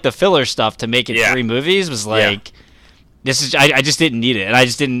all like the filler stuff to make it 3 movies was like, this is. I just didn't need it, and I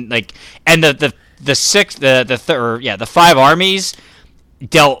just didn't like. And the 5 armies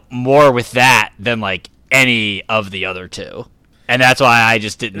dealt more with that than like any of the other 2, and that's why I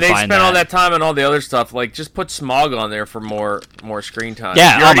just didn't. They find spent all that time on all the other stuff. Like, just put Smog on there for more screen time.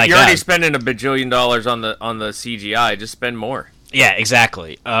 Yeah. You're already spending $1 bajillion on the CGI. Just spend more. Yeah,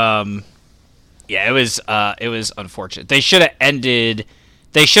 exactly. It was unfortunate. They should have ended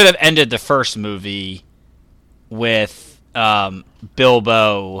the first movie with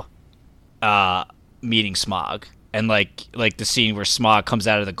Bilbo meeting Smog, and like the scene where Smog comes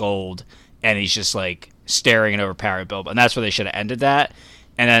out of the gold and he's just like staring and overpowering Bilbo, and that's where they should have ended that.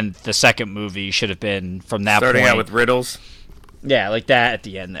 And then the second movie should have been from that starting point. out with riddles. Yeah, like that at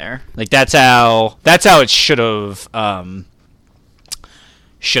the end there. Like that's how it should have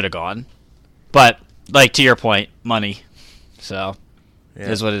gone. But like to your point, money. So it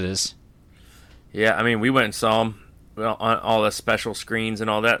is what it is. Yeah, I mean, we went and saw them on all the special screens and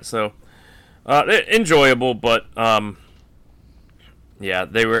all that, so enjoyable. But yeah,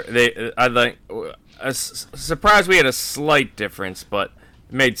 I think surprised we had a slight difference, but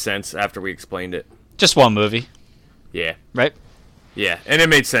it made sense after we explained it. Just one movie. Yeah. Right. Yeah, and it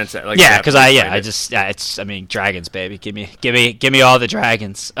made sense. Like, because it's dragons, baby. Give me all the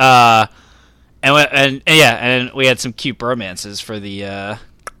dragons. And we had some cute bromances for the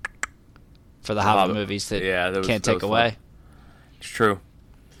Hobbit movies that can't take away. Fun. It's true.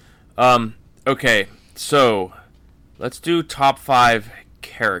 Okay, so let's do top 5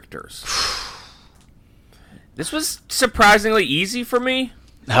 characters. This was surprisingly easy for me.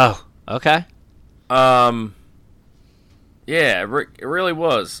 Oh, okay. Yeah, it really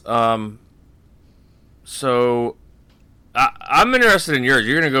was. So I'm interested in yours.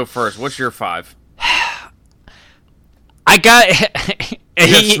 You're gonna go first. What's your 5? I got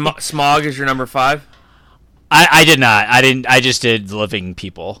Smog is your number 5. I did not. I just did living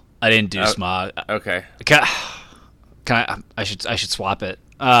people. I didn't do Smog. Okay. Can I should swap it.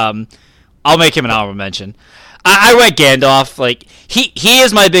 I'll make him an honorable mention. I went Gandalf. Like he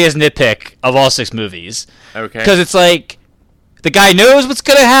is my biggest nitpick of all 6 movies. Okay. Because it's like the guy knows what's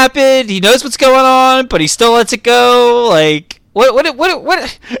gonna happen. He knows what's going on, but he still lets it go. Like what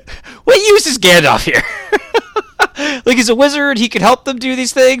use is Gandalf here? Like, he's a wizard, he could help them do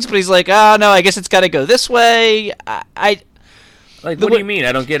these things, but he's like, oh no, I guess it's got to go this way. Like, what do you mean?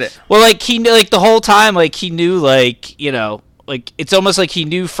 I don't get it. Well, like, he knew, like, the whole time, like, he knew, like, you know, like, it's almost like he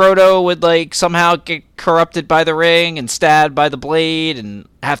knew Frodo would, like, somehow get corrupted by the ring and stabbed by the blade and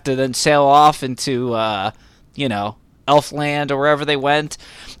have to then sail off into, you know, Elfland or wherever they went.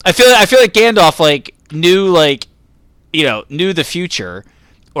 I feel like Gandalf, like, knew, like, you know, knew the future,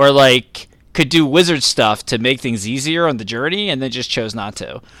 or, like, could do wizard stuff to make things easier on the journey, and then just chose not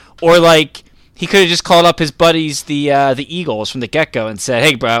to. Or, like, he could have just called up his buddies, the Eagles, from the get-go and said,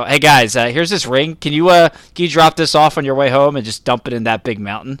 hey, bro, hey, guys, here's this ring. Can you drop this off on your way home and just dump it in that big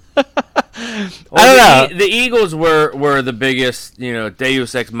mountain? I don't know. The Eagles were the biggest, you know,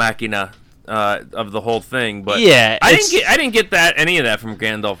 Deus Ex Machina of the whole thing, but yeah, I didn't get any of that from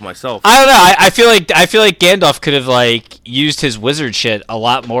Gandalf myself. I don't know. I feel like Gandalf could have, like, used his wizard shit a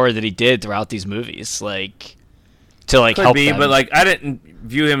lot more than he did throughout these movies, like, to, like, Could help be, them. but, like, I didn't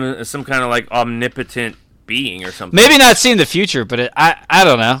view him as some kind of, like, omnipotent being or something. Maybe not seeing the future, but I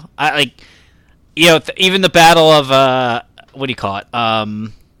don't know. I like, you know, even the battle of what do you call it?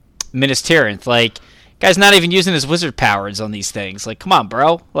 Minas Tirith. Like, guy's not even using his wizard powers on these things. Like, come on,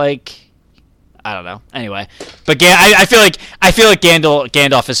 bro. Like, I don't know. Anyway, but I feel like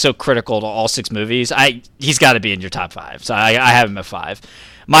Gandalf is so critical to all 6 movies. He's got to be in your top 5. So I have him at 5.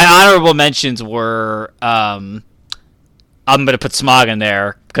 My honorable mentions were I'm gonna put Smog in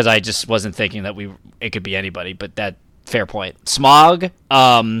there because I just wasn't thinking that it could be anybody. But that fair point. Smog.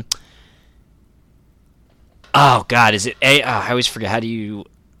 Oh God, is it I always forget. How do you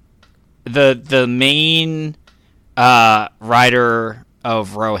the main writer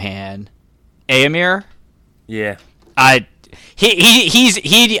of Rohan? Éomer? Yeah. I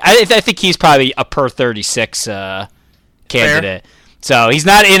think he's probably a per 36 candidate. Fair. So he's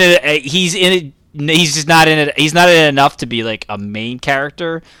not in it. He's in it. He's just not in it. He's not in it enough to be like a main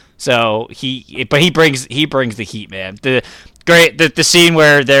character. So he brings the heat, man. The scene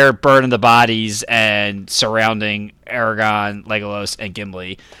where they're burning the bodies and surrounding Aragorn, Legolas, and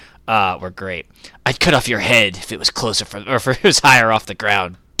Gimli were great. I'd cut off your head if it was closer or if it was higher off the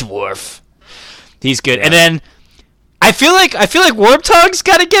ground, dwarf. He's good. Yeah. And then I feel like Wormtongue's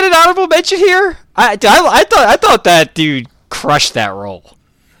got to get an honorable mention here. I thought that dude crushed that role.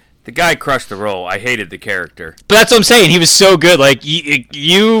 The guy crushed the role. I hated the character. But that's what I'm saying. He was so good. Like,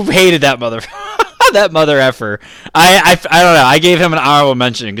 you hated that mother effer. I don't know. I gave him an honorable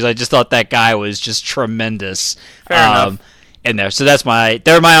mention because I just thought that guy was just tremendous. Fair enough. In there. So they're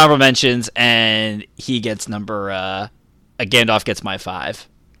my honorable mentions, and he gets Gandalf gets my 5.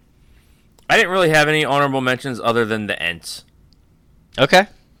 I didn't really have any honorable mentions other than the Ents. Okay,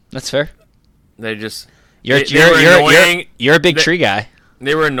 that's fair. They just you're annoying. You're a big tree guy.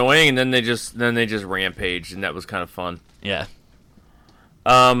 They were annoying, and then they just rampaged, and that was kind of fun. Yeah.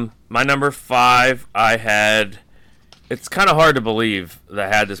 My number 5, I had. It's kind of hard to believe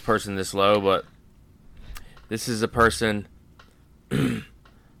that I had this person this low, but this is a person.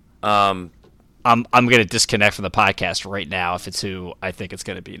 I'm gonna disconnect from the podcast right now if it's who I think it's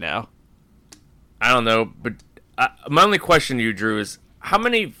gonna be now. I don't know, but my only question to you, Drew, is how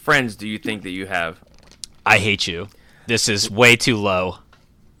many friends do you think that you have? I hate you. This is way too low.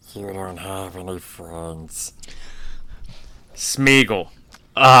 You don't have any friends. Smeagol.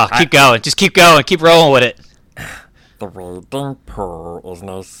 Keep going. Just keep going. Keep rolling with it. The wading pool is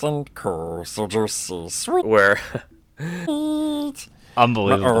nice and cool, so juicy, sweet. Where?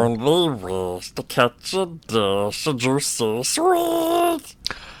 Unbelievable. My only wish to catch a dish of juicy sweet.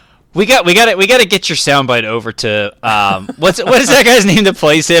 We got to get your soundbite over to what is that guy's name that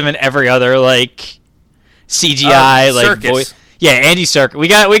plays him in every other like CGI like voice? Yeah, Andy Serkis. We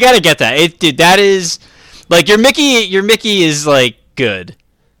got to get that. Dude, that is like your Mickey is like good.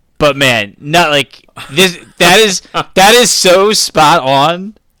 But man, not like this that is so spot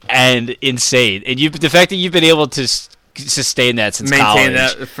on and insane. And the fact that you've been able to sustain that since maintain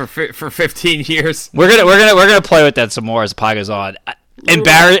college. That for 15 years. We're gonna play with that some more as the pod goes on.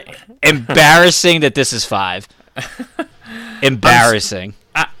 Embarrassing that this is 5. Embarrassing.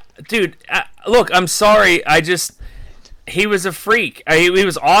 Dude, look, I'm sorry. He was a freak. He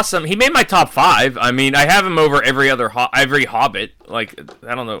was awesome. He made my top 5. I mean, I have him over every Hobbit. Like,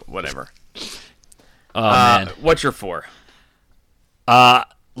 I don't know, whatever. Oh, man. What's your 4?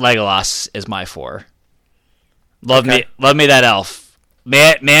 Legolas is my 4. Love me that elf.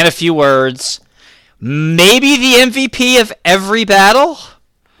 Man, a few words. Maybe the MVP of every battle.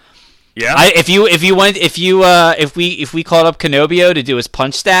 Yeah. If we called up Kenobio to do his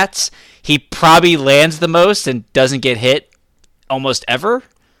punch stats, he probably lands the most and doesn't get hit almost ever.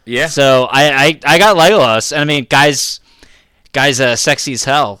 Yeah. So I got Legolas, and I mean, guy's sexy as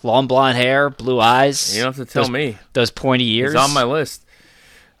hell. Long blonde hair, blue eyes. You don't have to tell me. Those pointy ears. He's on my list.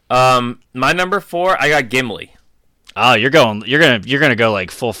 My number 4, I got Gimli. Oh, you're gonna go like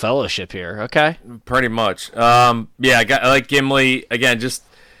full Fellowship here. Okay. Pretty much. Yeah, I like Gimli again.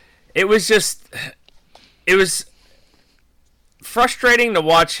 It was frustrating to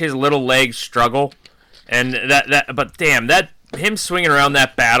watch his little legs struggle, and but damn, him swinging around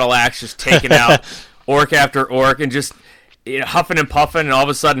that battle axe, just taking out orc after orc, and just huffing and puffing, and all of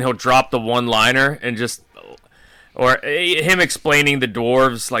a sudden he'll drop the one-liner and just. Or him explaining the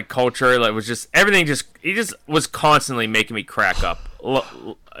dwarves like culture, like was just everything. He just was constantly making me crack up.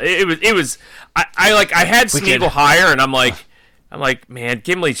 It was. I had Smeagol higher, and I'm like, man,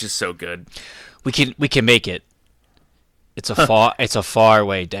 Gimli's just so good. We can make it. It's a far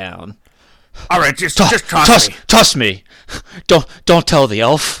way down. All right, just trust me. Trust me. Don't tell the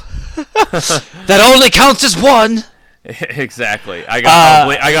elf. That only counts as one. Exactly. I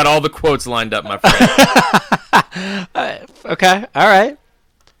got all the quotes lined up, my friend. Okay. All right.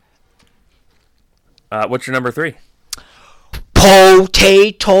 What's your number 3?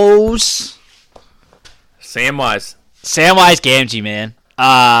 Potatoes. Samwise Gamgee, man.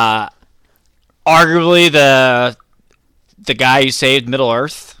 Arguably the guy who saved Middle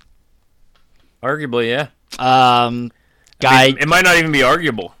Earth. Arguably, yeah. Guy. It might not even be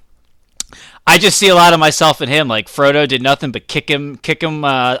arguable. I just see a lot of myself in him. Like Frodo did nothing but kick him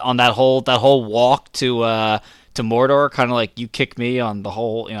on that whole walk to Mordor, kind of like you kicked me on the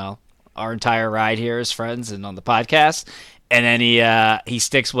whole, our entire ride here as friends and on the podcast. And then he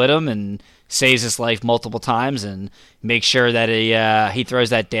sticks with him and saves his life multiple times and makes sure that he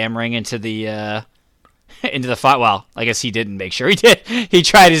throws that damn ring into the fire. Well, I guess he didn't make sure he did. He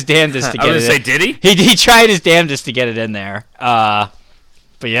tried his damnedest to get it. I was going to say, did he? He tried his damnedest to get it in there. But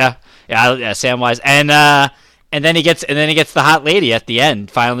yeah. Yeah, Samwise, and then he gets the hot lady at the end.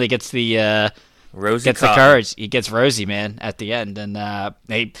 Finally, gets the Rosie. Gets Cotton. the courage. He gets Rosie, man, at the end, and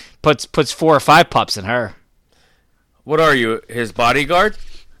he puts 4 or 5 pups in her. What are you, his bodyguard?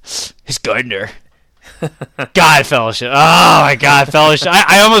 His gardener. God, Fellowship. Oh my God, Fellowship.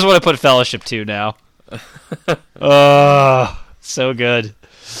 I almost want to put Fellowship 2 now. Oh, so good.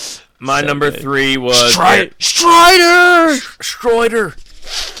 My number 3 was Strider.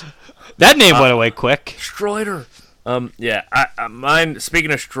 That name went away quick. Strider. Yeah. Mine.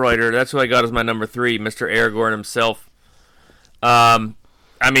 Speaking of Strider, that's who I got as my number 3, Mr. Aragorn himself. I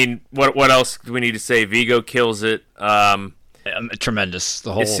mean, what else do we need to say? Vigo kills it. Tremendous.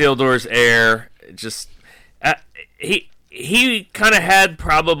 The whole Isildur's heir. Just he kind of had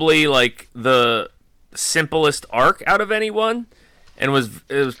probably like the simplest arc out of anyone, and it was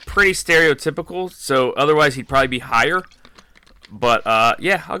pretty stereotypical. So otherwise, he'd probably be higher. But,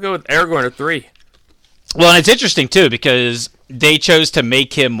 yeah, I'll go with Aragorn at 3. Well, and it's interesting, too, because they chose to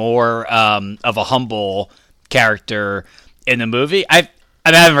make him more of a humble character in the movie. I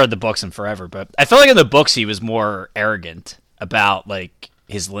haven't read the books in forever, but I feel like in the books he was more arrogant about, like,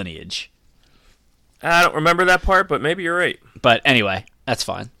 his lineage. I don't remember that part, but maybe you're right. But anyway, that's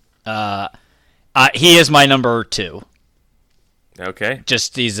fine. He is my number 2. Okay.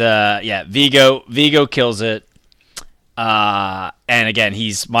 Just these, Vigo kills it. And again,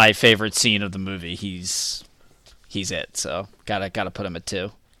 he's my favorite scene of the movie. He's it. So gotta put him at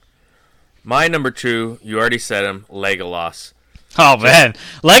 2. My number 2, you already said him, Legolas. Oh man,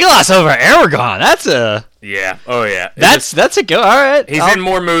 Legolas over Aragorn. That's a yeah. Oh yeah. That's a good. All right. He's in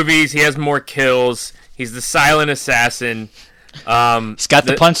more movies. He has more kills. He's the silent assassin. He's got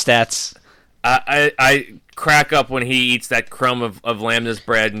the punch stats. I crack up when he eats that crumb of Lambda's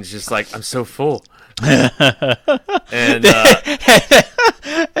bread and is just like, I'm so full. And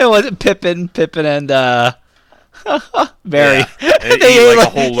it wasn't Pippin and Merry.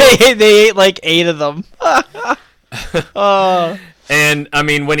 Yeah, They ate like 8 of them. Oh. And I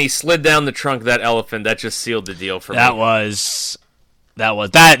mean, when he slid down the trunk of that elephant, that just sealed the deal for me.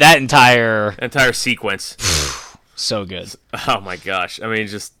 That entire sequence. So good. Oh my gosh! I mean,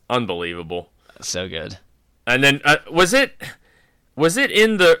 just unbelievable. So good. And then was it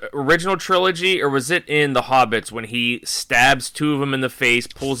in the original trilogy or was it in the Hobbits when he stabs 2 of them in the face,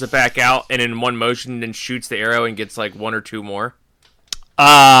 pulls it back out, and in one motion then shoots the arrow and gets like 1 or 2 more?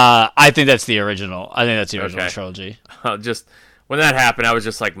 I think that's the original. I think that's the original trilogy. Just when that happened, I was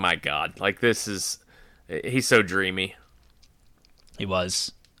just like, my God, like he's so dreamy. He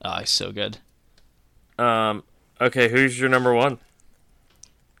was. Oh, he's so good. Okay, who's your number 1?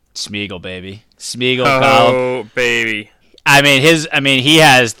 Smeagol, baby. Smeagol. Oh, baby. I mean, he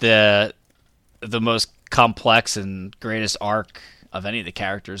has the most complex and greatest arc of any of the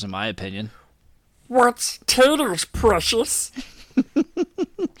characters, in my opinion. What's taters, precious? And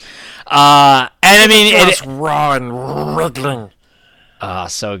I mean, Just raw and wriggling.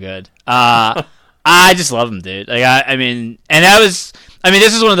 so good. I just love him, dude. Like, I mean, and this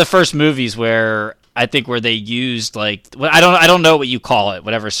is one of the first movies where I think where they used like, I don't know what you call it,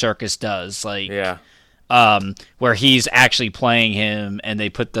 whatever Circus does, like, Yeah. where he's actually playing him, and they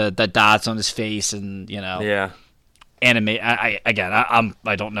put the dots on his face, and Yeah. animate. I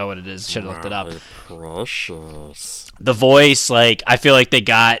don't know what it is. Should have looked it up. Precious. The voice, like, I feel like they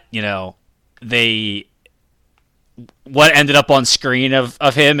got, what ended up on screen of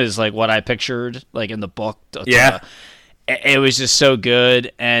him is like what I pictured, like in the book. Yeah. It was just so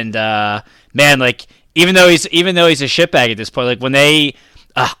good, and man, like even though he's a shitbag at this point, like when they,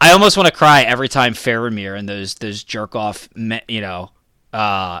 I almost want to cry every time Faramir and those jerk off men,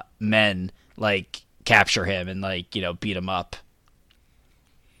 men like capture him and like beat him up.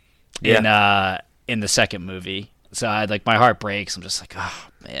 In the second movie, so I like my heart breaks. I'm just like, oh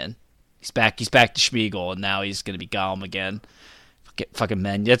man, he's back to Schmeagol, and now he's gonna be Gollum again. Fucking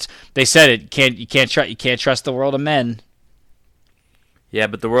men. They said it. You can't trust the world of men. Yeah,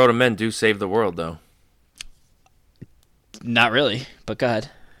 but the world of men do save the world, though. Not really, but go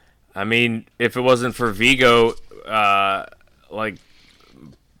ahead. I mean, if it wasn't for Vigo, like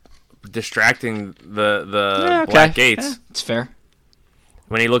distracting the Black Gates, Yeah, it's fair.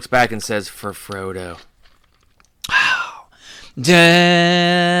 when he looks back and says, "For Frodo."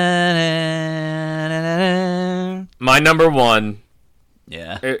 My number one,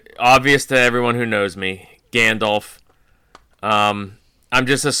 Yeah. obvious to everyone who knows me, Gandalf. I'm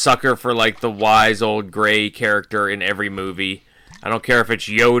just a sucker for like the wise old gray character in every movie. I don't care if it's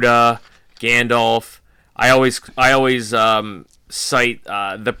Yoda, Gandalf. I always cite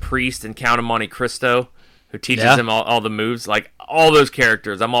the priest in Count of Monte Cristo, who teaches him all the moves. Like all those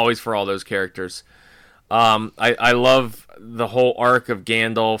characters, I'm always for all those characters. I love the whole arc of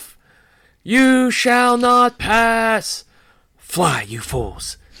Gandalf. You shall not pass. Fly, you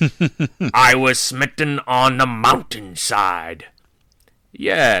fools. I was smitten on the mountainside.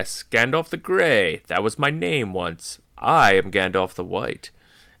 Yes, Gandalf the Grey. That was my name once. I am Gandalf the White.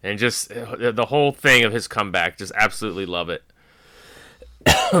 And just the whole thing of his comeback, just absolutely love it.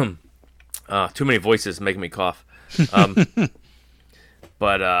 Too many voices making me cough.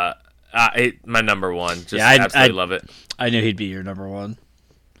 But my number one. Just absolutely love it. I knew he'd be your number one.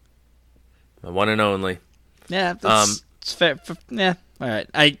 The one and only. Yeah, it's fair. Yeah, all right.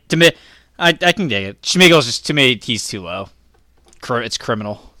 I can dig it. Schmiegel's just, to me, he's too low. It's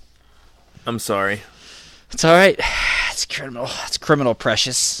criminal. I'm sorry. It's all right. It's criminal. It's criminal,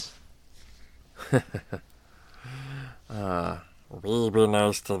 precious. We be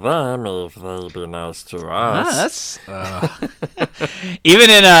nice to them if they be nice to us. Even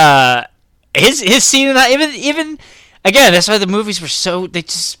in his scene in that, even again, that's why the movies were so, they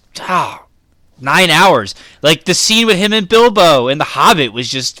just 9 hours. Like the scene with him and Bilbo in The Hobbit was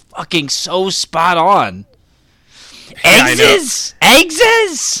just fucking so spot on. Eggs.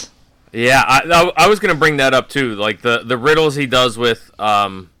 Yeah, I was gonna bring that up too. Like the riddles he does with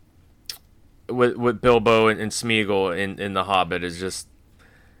Bilbo and Smeagol in The Hobbit is just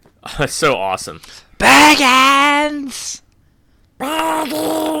so awesome. Baggins.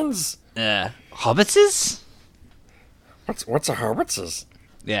 Yeah. Hobbitses? What's a hobbitses?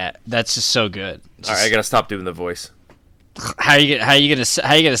 Yeah, that's just so good. All right, I gotta stop doing the voice. How you gonna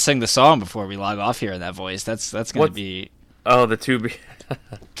sing the song before we log off here in that voice? That's gonna be. Oh, the two. But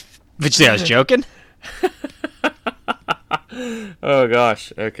you think I was joking? Oh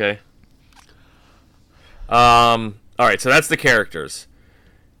gosh. Okay. All right. So that's the characters.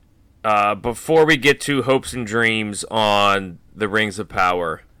 Before we get to hopes and dreams on the Rings of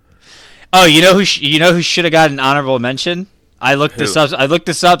Power. Oh, you know who should have got an honorable mention? I looked this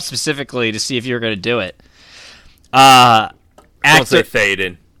up specifically to see if you were going to do it. Don't say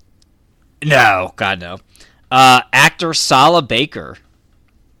Théoden. No, God no. Actor Sala Baker.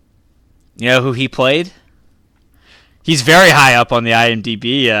 You know who he played? He's very high up on the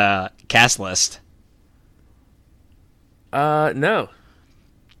IMDb cast list. No.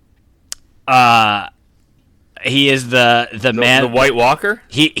 He is the man. The White Walker.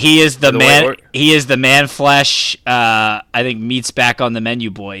 He is the man. White He is the man. Flesh. I think meets back on the Menu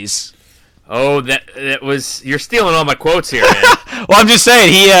Boys. Oh, that was, you're stealing all my quotes here, man. Well, I'm just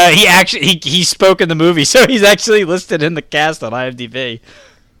saying he actually he spoke in the movie, so he's actually listed in the cast on IMDb.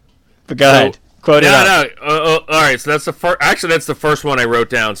 But go ahead, quote it up. No. All right, so that's the first. Actually, that's the first one I wrote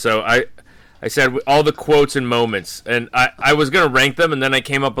down. So I said all the quotes and moments, and I was gonna rank them, and then I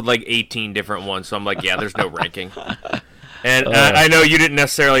came up with like 18 different ones. So I'm like, yeah, there's no ranking. And I know you didn't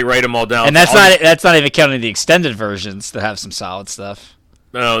necessarily write them all down. And that's not even counting the extended versions that have some solid stuff.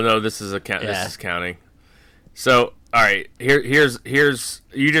 No, this is this is counting. So all right, here's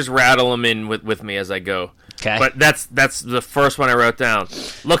you just rattle them in with me as I go. Okay. But that's the first one I wrote down.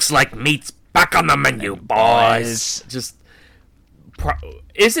 Looks like meat's back on the menu, boys. Just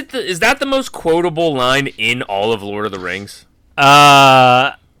is that the most quotable line in all of Lord of the Rings?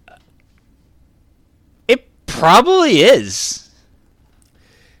 It probably is.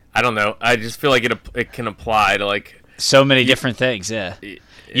 I don't know. I just feel like it can apply to like So many different things. Yeah.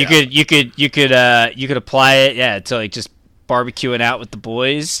 You could apply it. To like just barbecuing out with the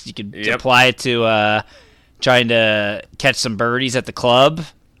boys. You could apply it to trying to catch some birdies at the club.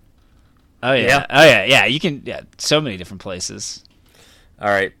 Oh yeah. You can. Yeah. So many different places. All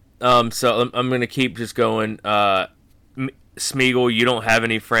right. So I'm gonna keep just going. Smeagol, you don't have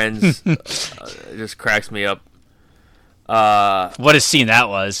any friends. It just cracks me up. What a scene that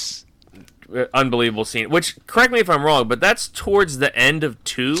was. Unbelievable scene. Which, correct me if I'm wrong, but that's towards the end of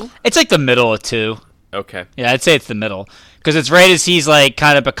 2? It's like the middle of 2. Okay. Yeah, I'd say it's the middle. Because it's right as he's like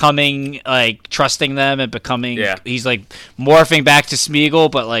kind of becoming like trusting them and becoming he's like morphing back to Smeagol,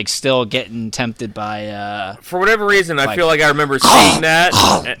 but like still getting tempted by for whatever reason I feel like I remember seeing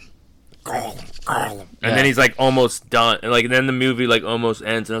that and then he's like almost done, and like then the movie like almost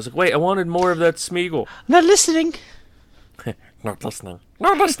ends, and I was like, wait, I wanted more of that Smeagol. Not listening. Not listening.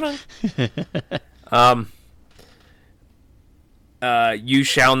 You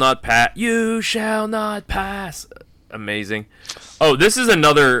shall not pass. You shall not pass. Amazing. Oh, this is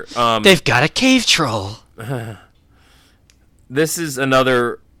another. They've got a cave troll. This is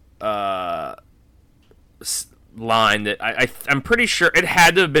another line that I'm pretty sure it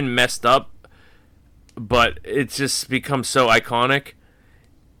had to have been messed up, but it's just become so iconic.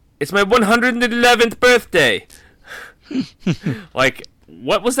 It's my 111th birthday. Like,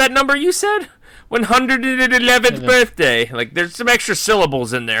 what was that number you said? 111th birthday. Like, there's some extra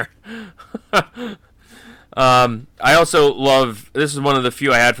syllables in there. I also love, this is one of the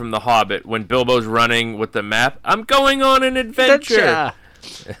few I had from The Hobbit, when Bilbo's running with the map. I'm going on an adventure.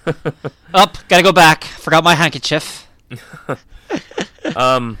 Up, gotta go back. Forgot my handkerchief.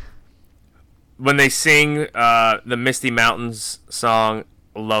 When they sing the Misty Mountains song,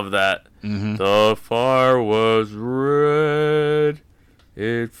 love that. Mm-hmm. The fire was red,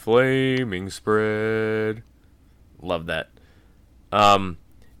 it flaming spread. Love that.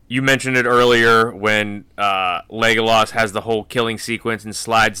 You mentioned it earlier when Legolas has the whole killing sequence and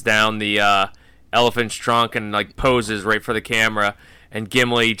slides down the elephant's trunk and like poses right for the camera, and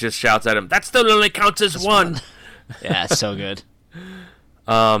Gimli just shouts at him, "That still only counts as one." Yeah, it's so good.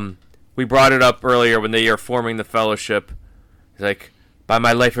 We brought it up earlier when they are forming the Fellowship. He's like, "By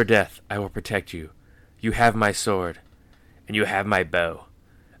my life or death, I will protect you. You have my sword, and you have my bow,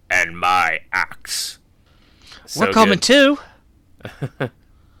 and my axe." So we're coming too.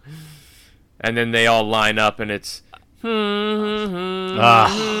 And then they all line up, and it's as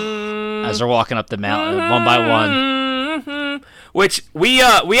they're walking up the mountain one by one. Which we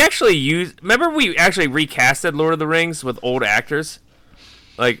actually used. Remember, we actually recasted Lord of the Rings with old actors,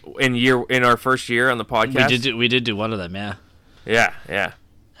 like in our first year on the podcast. We did do one of them, yeah. Yeah.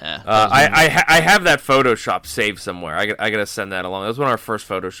 I have that Photoshop saved somewhere. I gotta send that along. That was one of our first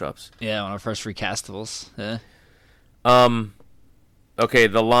Photoshops. Yeah, one of our first recastables. Yeah. Okay,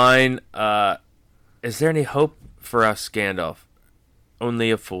 the line, is there any hope for us, Gandalf? Only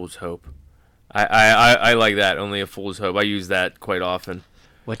a fool's hope. I like that, only a fool's hope. I use that quite often.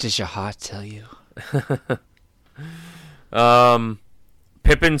 What does your heart tell you?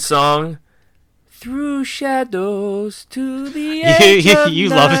 Pippin's song, "Through shadows to the edge of you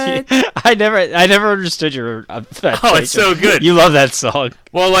night." love it. I never understood your. It's so good. You love that song.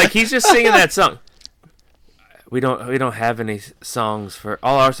 Well, like he's just singing that song. We don't have any songs for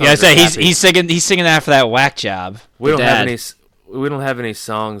all our songs. Yeah, I say he's singing that for that whack job. We don't have any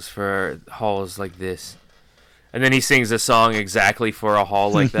songs for halls like this. And then he sings a song exactly for a hall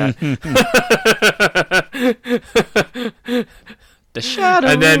like that. The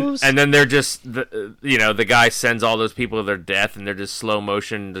shadows. And then they're just the guy sends all those people to their death, and they're just slow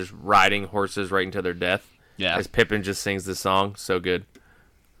motion, just riding horses right into their death. Yeah. As Pippin just sings the song, so good.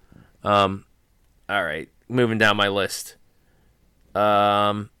 All right, moving down my list.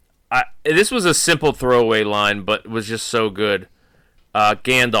 This was a simple throwaway line, but was just so good.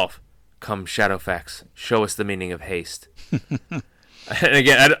 Gandalf, come Shadowfax, show us the meaning of haste. And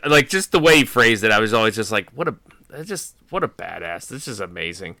again, like just the way he phrased it, I was always just like, what a badass. This is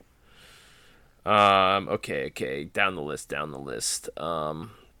amazing. Okay. Down the list.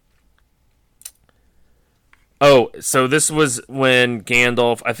 Oh, so this was when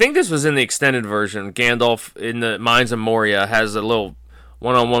Gandalf. I think this was in the extended version. Gandalf in the Mines of Moria has a little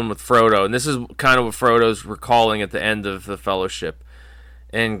one-on-one with Frodo, and this is kind of what Frodo's recalling at the end of the Fellowship.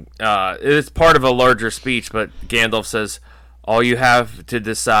 And it's part of a larger speech, but Gandalf says, "All you have to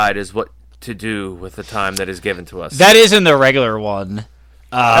decide is what to do with the time that is given to us." That is in the regular one.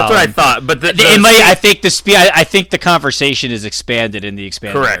 That's what I thought, but I think the conversation is expanded in the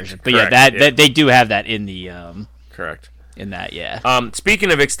expanded version. But that they do have that in the correct in that. Yeah.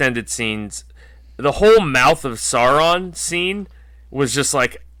 Speaking of extended scenes, the whole Mouth of Sauron scene was just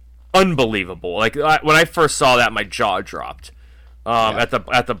like unbelievable. Like when I first saw that, my jaw dropped at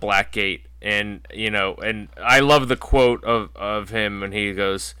the Black Gate, and and I love the quote of him when he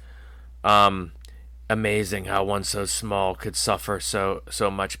goes, "Amazing how one so small could suffer so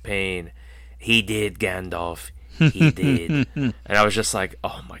much pain. He did, Gandalf. He did." And I was just like,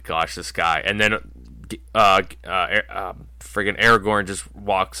 "Oh my gosh, this guy!" And then friggin' Aragorn just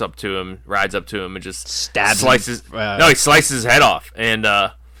walks up to him, rides up to him, and just slices. He slices his head off, and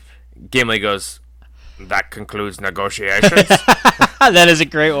Gimli goes, "That concludes negotiations." That is a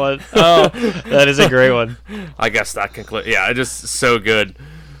great one. Oh, that is a great one. I guess that concludes. Yeah, it just so good.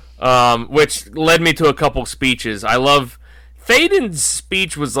 Which led me to a couple speeches. I love Théoden's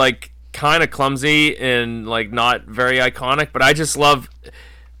speech was like kind of clumsy and like not very iconic, but I just love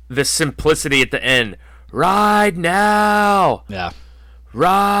the simplicity at the end. Ride now. Yeah.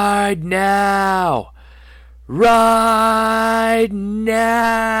 Ride now. Ride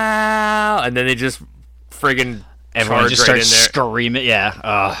now. And then they just friggin' everyone just right starts screaming. Yeah.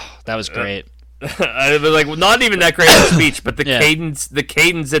 Oh, that was great. It was like not even that great of a speech, but the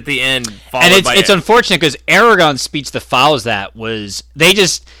cadence at the end. And it's unfortunate because Aragorn's speech that follows that was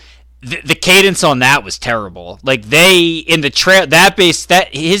the cadence on that was terrible. Like his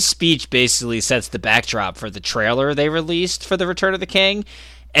speech basically sets the backdrop for the trailer they released for the Return of the King,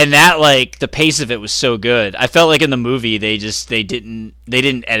 and that like the pace of it was so good. I felt like in the movie they didn't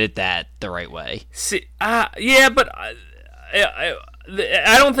edit that the right way. See, yeah, but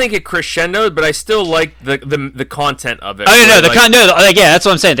I don't think it crescendoed, but I still like the content of it. Oh no, that's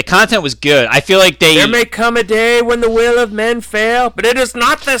what I'm saying. The content was good. I feel like there may come a day when the will of men fail, but it is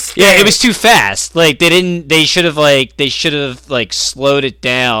not this. Yeah, it was too fast. Like they should have slowed it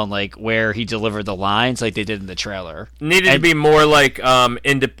down, like where he delivered the lines, like they did in the trailer. Needed to be more like the.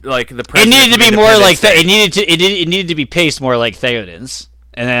 It needed to be more like it needed to be paced more like Theoden's,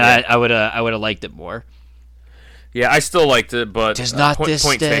 and then I would have liked it more. Yeah, I still liked it, but it is not this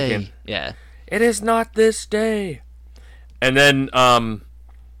point day. Taken. Yeah, it is not this day. And then, when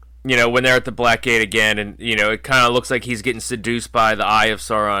they're at the Black Gate again, and it kind of looks like he's getting seduced by the Eye of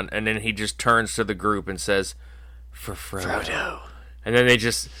Sauron, and then he just turns to the group and says, "For Frodo." And then they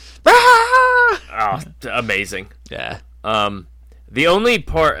just, amazing. Yeah. The only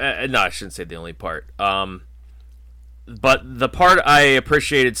part, no, I shouldn't say the only part. But the part I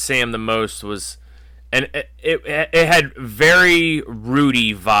appreciated Sam the most was. And it had very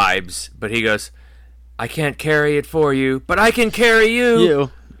Rudy vibes, but he goes, "I can't carry it for you, but I can carry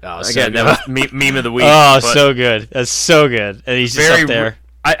you." Oh, again, that was meme of the week. Oh, so good. That's so good. And he's just up there.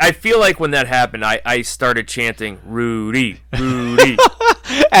 I feel like when that happened, I started chanting, "Rudy, Rudy."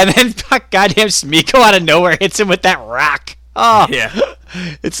 And then goddamn Smeagol out of nowhere hits him with that rock. Oh. Yeah.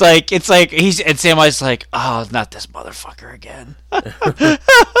 It's like and Samwise like, "Oh, not this motherfucker again."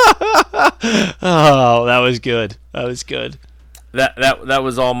 Oh, that was good. That was good. That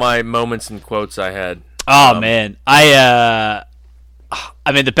was all my moments and quotes I had. Oh man. I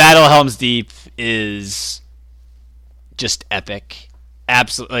mean the Battle of Helm's Deep is just epic.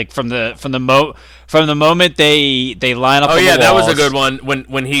 Absolutely, like from the moment they line up. Oh on yeah, the that walls. was a good one.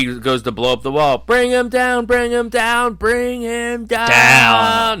 When he goes to blow up the wall, bring him down, bring him down, bring him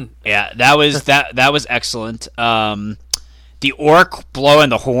down. Yeah, that was excellent. The orc blowing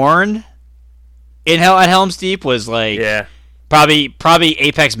the horn at Helm's Deep was like probably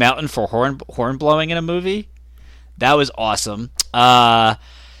apex mountain for horn blowing in a movie. That was awesome.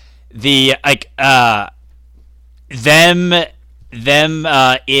 Them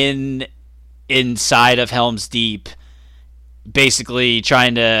inside of Helm's Deep, basically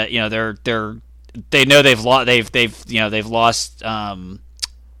trying to they know they've lost in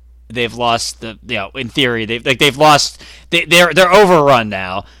theory they're overrun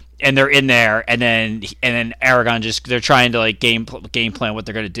now, and they're in there, and then Aragorn they're trying to like game plan what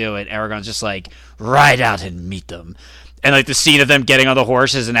they're gonna do, and Aragorn's just like ride out and meet them, and like the scene of them getting on the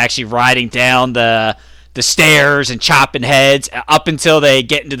horses and actually riding down the the stairs and chopping heads up until they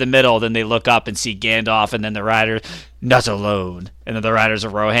get into the middle. Then they look up and see Gandalf, and then the riders not alone, and then the riders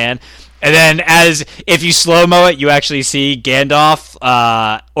of Rohan. And then, as if you slow mo it, you actually see Gandalf,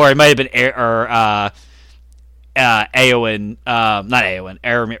 or it might have been Eowyn, not Eowyn,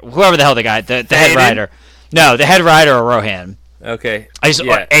 Aramir, whoever the hell the guy, the head rider. No, the head rider of Rohan. Okay.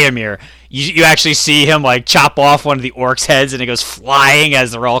 Eomer. You actually see him like chop off one of the orcs' heads, and it goes flying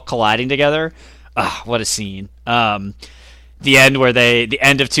as they're all colliding together. Oh, what a scene! The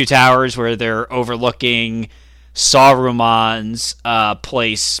end of Two Towers, where they're overlooking Saruman's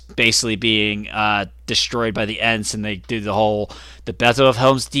place basically being destroyed by the Ents, and they do the Battle of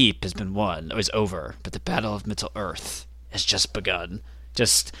Helm's Deep has been won. It was over, but the Battle of Middle Earth has just begun.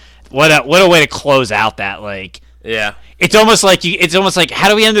 Just what a way to close out that, like. Yeah. It's almost like how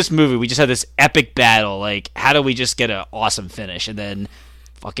do we end this movie? We just had this epic battle. Like, how do we just get an awesome finish? And then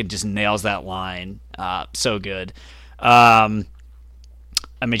fucking just nails that line. So good. I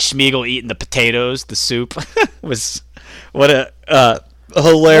mean, Smeagol eating the potatoes, the soup was what a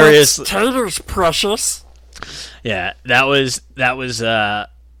hilarious. Taters, precious. Yeah, that was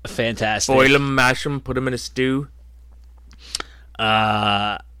fantastic. Boil them, mash them, put them in a stew.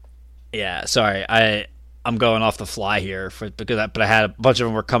 Yeah, sorry, I'm going off the fly here but I had a bunch of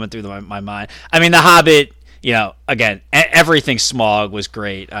them were coming through my mind. I mean, The Hobbit, again, everything Smaug was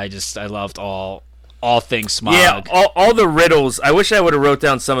great. I loved all things Smaug. Yeah, all the riddles. I wish I would have wrote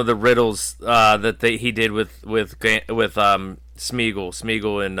down some of the riddles that he did with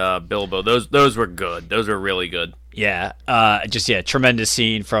Smeagol and Bilbo. Those were good. Those were really good. Yeah, tremendous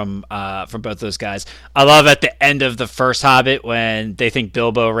scene from both those guys. I love at the end of the first Hobbit when they think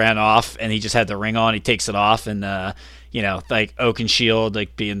Bilbo ran off and he just had the ring on. He takes it off and like Oakenshield,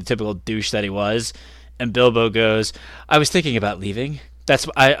 like being the typical douche that he was, and Bilbo goes, "I was thinking about leaving. That's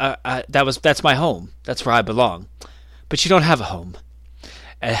my home. That's where I belong. But you don't have a home.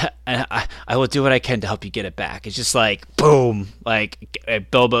 And I will do what I can to help you get it back." It's just like boom, like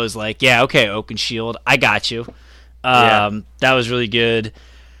Bilbo's like, "Yeah, okay, Oakenshield, I got you." That was really good.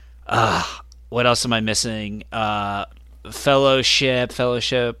 What else am I missing?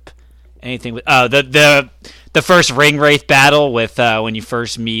 Fellowship. Anything with the first Ring Wraith battle with when you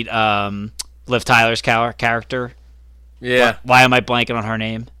first meet Liv Tyler's character. Yeah. Why am I blanking on her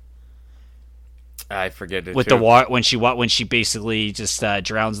name? I forget it. With too. the water, when she basically just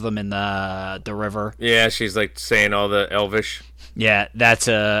drowns them in the river. Yeah, she's like saying all the Elvish. Yeah, that's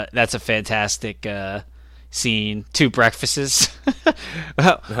a fantastic scene. 2 breakfasts.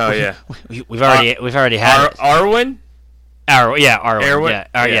 Oh yeah, we've already had it. Arwen. Arwen. Arwen.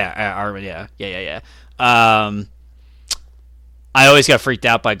 Arwen. Yeah. I always got freaked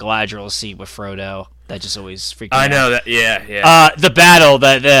out by Galadriel's scene with Frodo. That just always freaked me out. I know that. Yeah. The battle,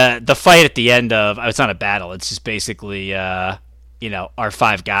 the fight at the end of it's not a battle. It's just basically our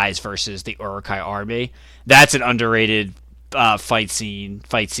 5 guys versus the Uruk-hai army. That's an underrated fight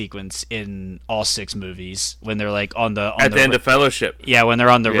sequence in all 6 movies when they're like at the end of Fellowship. Yeah, when they're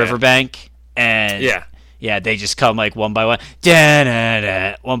on the riverbank and yeah, they just come like one by one.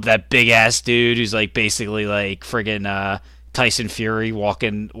 That big ass dude who's like basically like friggin' Tyson Fury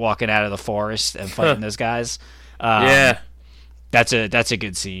walking out of the forest and fighting those guys. That's a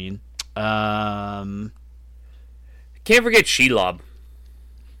good scene. Can't forget Shelob.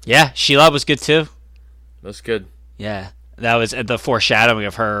 Yeah, Shelob was good too. That's good. Yeah, that was the foreshadowing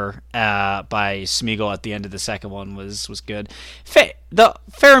of her by Smeagol at the end of the second one was good. The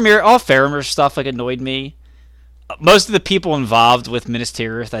Faramir stuff like annoyed me. Most of the people involved with Minas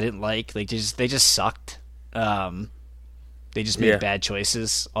Tirith I didn't like. They just sucked. They just made bad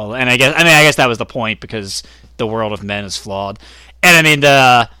choices. And I guess that was the point because the world of men is flawed. And I mean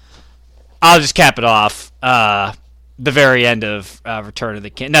I'll just cap it off. The very end of Return of the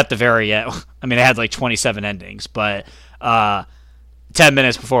King, not the very end. I mean, it had like 27 endings, but 10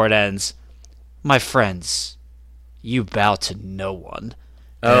 minutes before it ends, my friends, you bow to no one.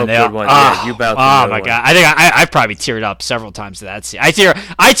 Oh, good one. Yeah, you bow to no one. Oh my god, I think I've probably teared up several times to that scene. I tear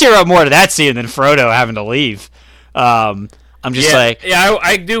up more to that scene than Frodo having to leave. I'm just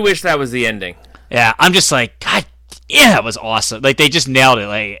I do wish that was the ending. Yeah, I'm just like, God, yeah, that was awesome. Like they just nailed it.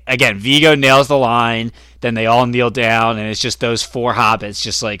 Like again, Viggo nails the line. Then they all kneel down, and it's just those 4 hobbits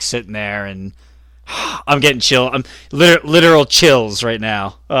just like sitting there, and I'm getting chill. I'm literal chills right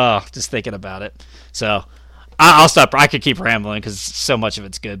now. Oh, just thinking about it. So I'll stop. I could keep rambling because so much of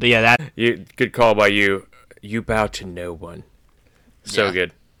it's good. But yeah, good call by you. You bow to no one. So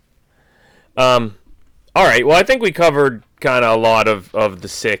good. All right. Well, I think we covered kind of a lot of the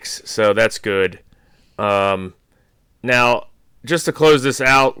 6, so that's good. Now, just to close this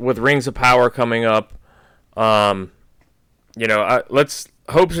out, with Rings of Power coming up, Let's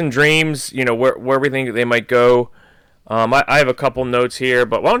hopes and dreams. Where we think they might go. I have a couple notes here,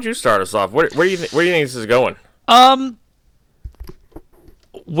 but why don't you start us off? Where do you where do you think this is going?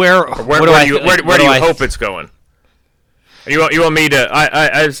 Where do you hope it's going? You want me to?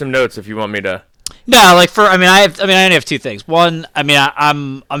 I have some notes if you want me to. No, I only have two things. One,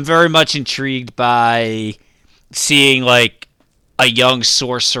 I'm very much intrigued by seeing like a young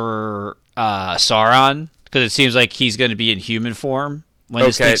sorcerer Sauron, because it seems like he's going to be in human form when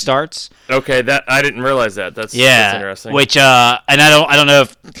this thing starts. Okay, that I didn't realize that. That's interesting. Which and I don't know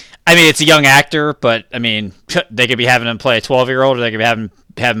if it's a young actor, but they could be having him play a 12-year-old, or they could be having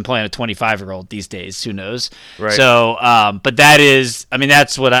him playing a 25-year-old these days. Who knows? Right. So, but that is,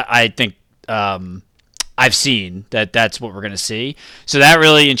 that's what I think. I've seen that's what we're gonna see. So that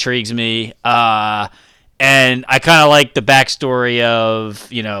really intrigues me. And I kind of like the backstory of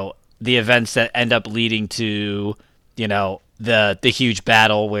the events that end up leading to the huge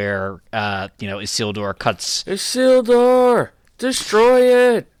battle where Isildur cuts. Isildur,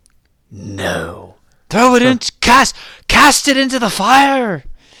 destroy it. No, throw it in. Cast it into the fire.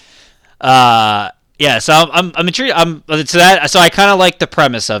 Yeah, so I'm intrigued. So I kind of like the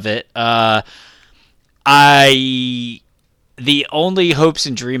premise of it. The only hopes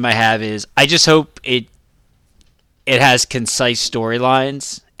and dream I have is I just hope it has concise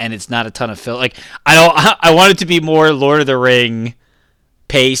storylines and it's not a ton of fill. Like I want it to be more Lord of the Ring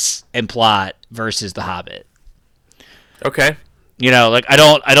pace and plot versus The Hobbit. Okay.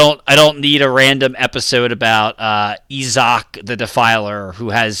 I don't need a random episode about Izak the Defiler, who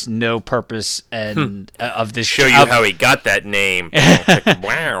has no purpose and of this show. How he got that name.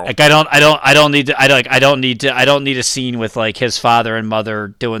 Wow. Like I don't need a scene with like his father and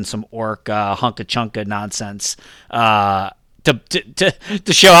mother doing some orc hunka chunka nonsense to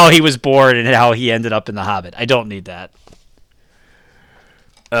show how he was born and how he ended up in The Hobbit. I don't need that.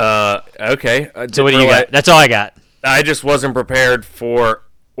 Okay. So what do you got? That's all I got. I just wasn't prepared for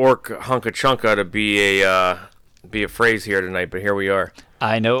orc hunka chunka to be a phrase here tonight, but here we are.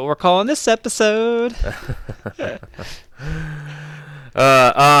 I know what we're calling this episode.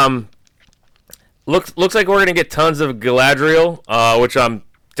 Looks like we're gonna get tons of Galadriel, which I'm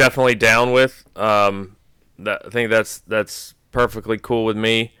definitely down with. I think that's perfectly cool with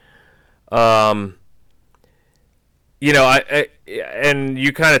me. And you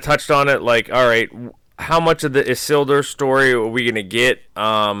kind of touched on it, like, all right. How much of the Isildur story are we gonna get?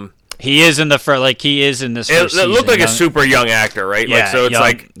 He is in this first season. It looked like a super young actor, right? Yeah, so it's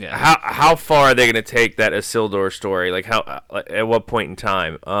how far are they gonna take that Isildur story? Like at what point in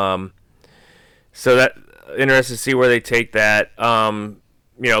time? So that interested to see where they take that. It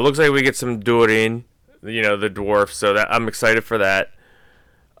looks like we get some Durin, the dwarf. So that I'm excited for that.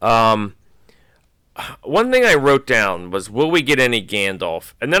 One thing I wrote down was, will we get any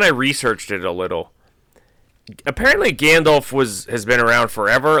Gandalf? And then I researched it a little. Apparently Gandalf has been around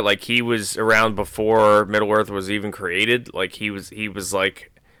forever. Like, he was around before Middle-earth was even created. Like, he was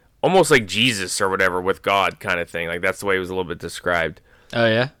like almost like Jesus or whatever with God kind of thing. Like, that's the way he was a little bit described. Oh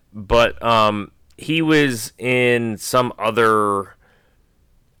yeah. But he was in some other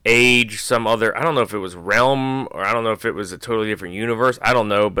age, some other, I don't know if it was realm, or I don't know if it was a totally different universe. I don't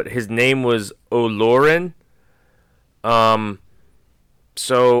know, but his name was Olorin.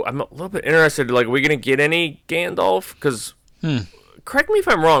 So I'm a little bit interested. Like, are we gonna get any Gandalf? Because correct me if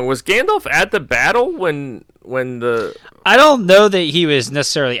I'm wrong. Was Gandalf at the battle when the? I don't know that he was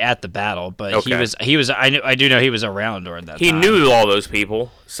necessarily at the battle, but okay. he was. I do know he was around during that. He time. knew all those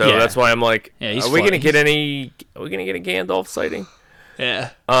people, so that's why I'm like, yeah, are we gonna get any? Are we gonna get a Gandalf sighting?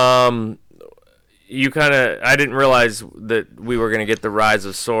 Yeah. I didn't realize that we were gonna get the rise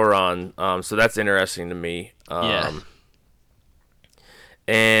of Sauron. So that's interesting to me. Yeah.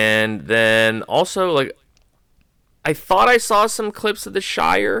 And then also, like, I thought I saw some clips of the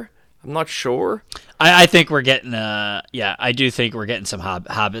Shire. I'm not sure. I think we're getting I do think we're getting some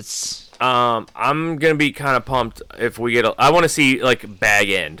hobbits. I'm gonna be kind of pumped if we get. I want to see like Bag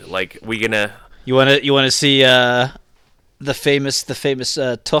End. Like, we gonna. You wanna see the famous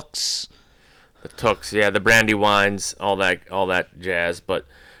Tooks. The Tooks, yeah, the Brandywines, all that jazz. But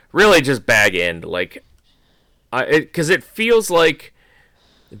really, just Bag End. Like, because it feels like.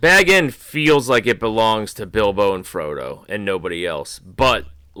 Bag End feels like it belongs to Bilbo and Frodo and nobody else. But,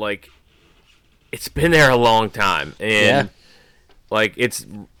 like, it's been there a long time. And, like,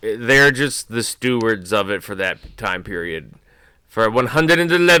 they're just the stewards of it for that time period. For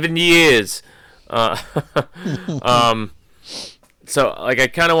 111 years. So, like, I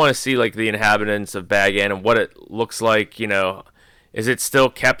kind of want to see, like, the inhabitants of Bag End and what it looks like, is it still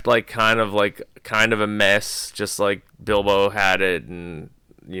kept like kind of a mess, just like Bilbo had it, and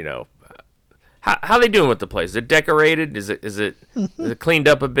how they doing with the place? Is it decorated? Is it cleaned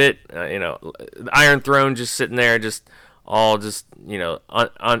up a bit? The Iron Throne just sitting there, just untouched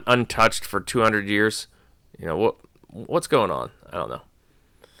for 200 years. What's going on? I don't know.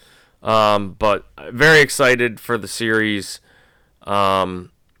 But very excited for the series. So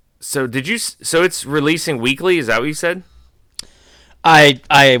it's releasing weekly? Is that what you said?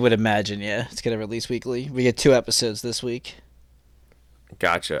 I would imagine, yeah. It's gonna release weekly. We get 2 episodes this week.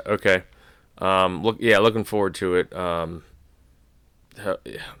 Gotcha. Okay. Looking forward to it.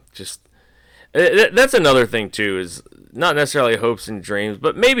 That's another thing too, is not necessarily hopes and dreams,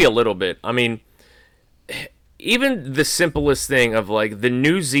 but maybe a little bit. I mean, even the simplest thing of like the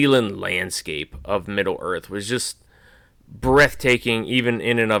New Zealand landscape of Middle Earth was just breathtaking, even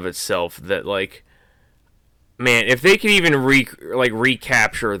in and of itself. That like, man, if they could even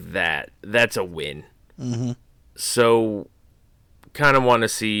recapture that, that's a win. Mm-hmm. So, kind of want to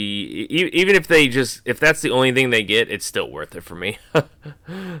see, even if that's the only thing they get, it's still worth it for me.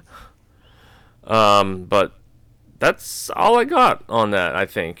 But that's all I got on that. I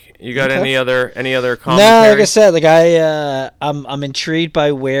think you got any other commentary? No, like I said, I'm intrigued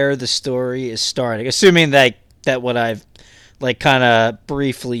by where the story is starting, assuming that what I've like kind of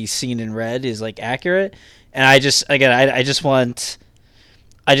briefly seen and read is like accurate. And I want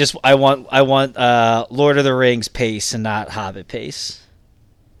Lord of the Rings pace and not Hobbit pace.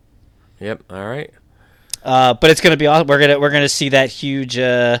 Yep. All right. But it's gonna be awesome. We're gonna see that huge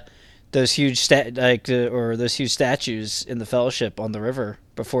those huge statues in the Fellowship on the river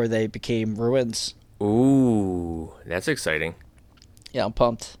before they became ruins. Ooh, that's exciting. Yeah, I'm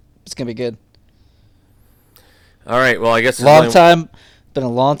pumped. It's gonna be good. All right. Well, I guess been a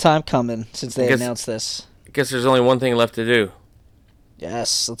long time coming since they announced this. I guess there's only one thing left to do.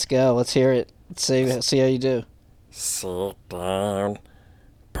 Yes, let's go. Let's hear it. Let's see how you do. Sit down.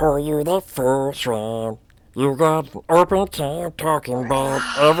 Pour you the first round. You got an open can talking about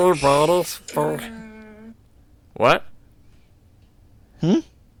everybody's first. What? Did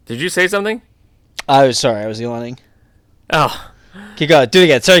you say something? I was sorry. I was yawning. Oh. Keep going. Do it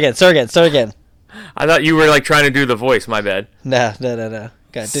again. Start again. I thought you were like trying to do the voice. My bad. No. Go ahead,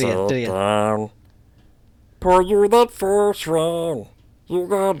 do it again. Down. Pour you that first round. You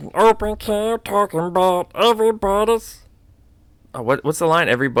got an open can talking about everybody's. What's the line?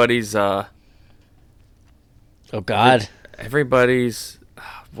 Everybody's. Oh God. Everybody's.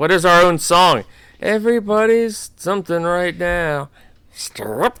 What is our own song? Everybody's something right now.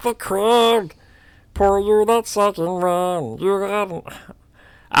 Stir up the crowd. Pour you that second round. You got.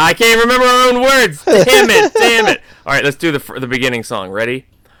 I can't remember our own words. Damn it. All right, let's do the beginning song. Ready?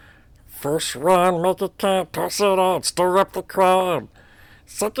 First round, make it count, toss it out, stir up the crowd.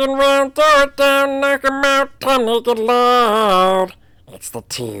 Second round, throw it down, knock 'em out, time to get loud. It's the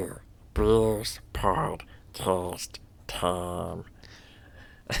Two Beers Podcast time.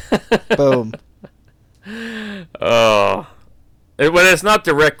 Boom. Oh. When it's not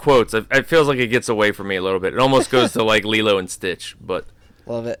direct quotes, it feels like it gets away from me a little bit. It almost goes to like Lilo and Stitch, but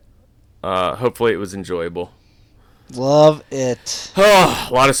love it. Hopefully it was enjoyable. Love it. Oh,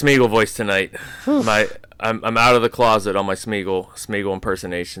 a lot of Smeagol voice tonight. I'm out of the closet on my Smeagol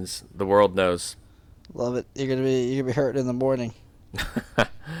impersonations. The world knows. Love it. You're gonna be hurting in the morning.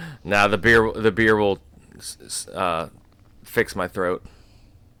 Nah, the beer will fix my throat.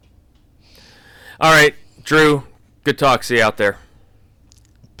 All right, Drew. Good talk. See you out there.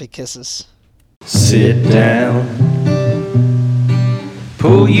 Big kisses. Sit down.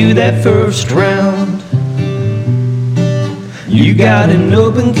 Pull you that first round. You got an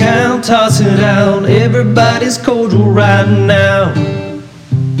open count, toss it out. Everybody's cordial right now.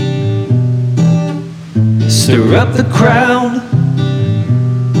 Stir up the crowd.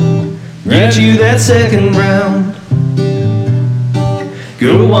 Get you that second round.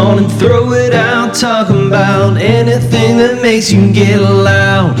 Go on and throw it out. Talking about anything that makes you get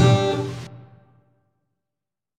loud.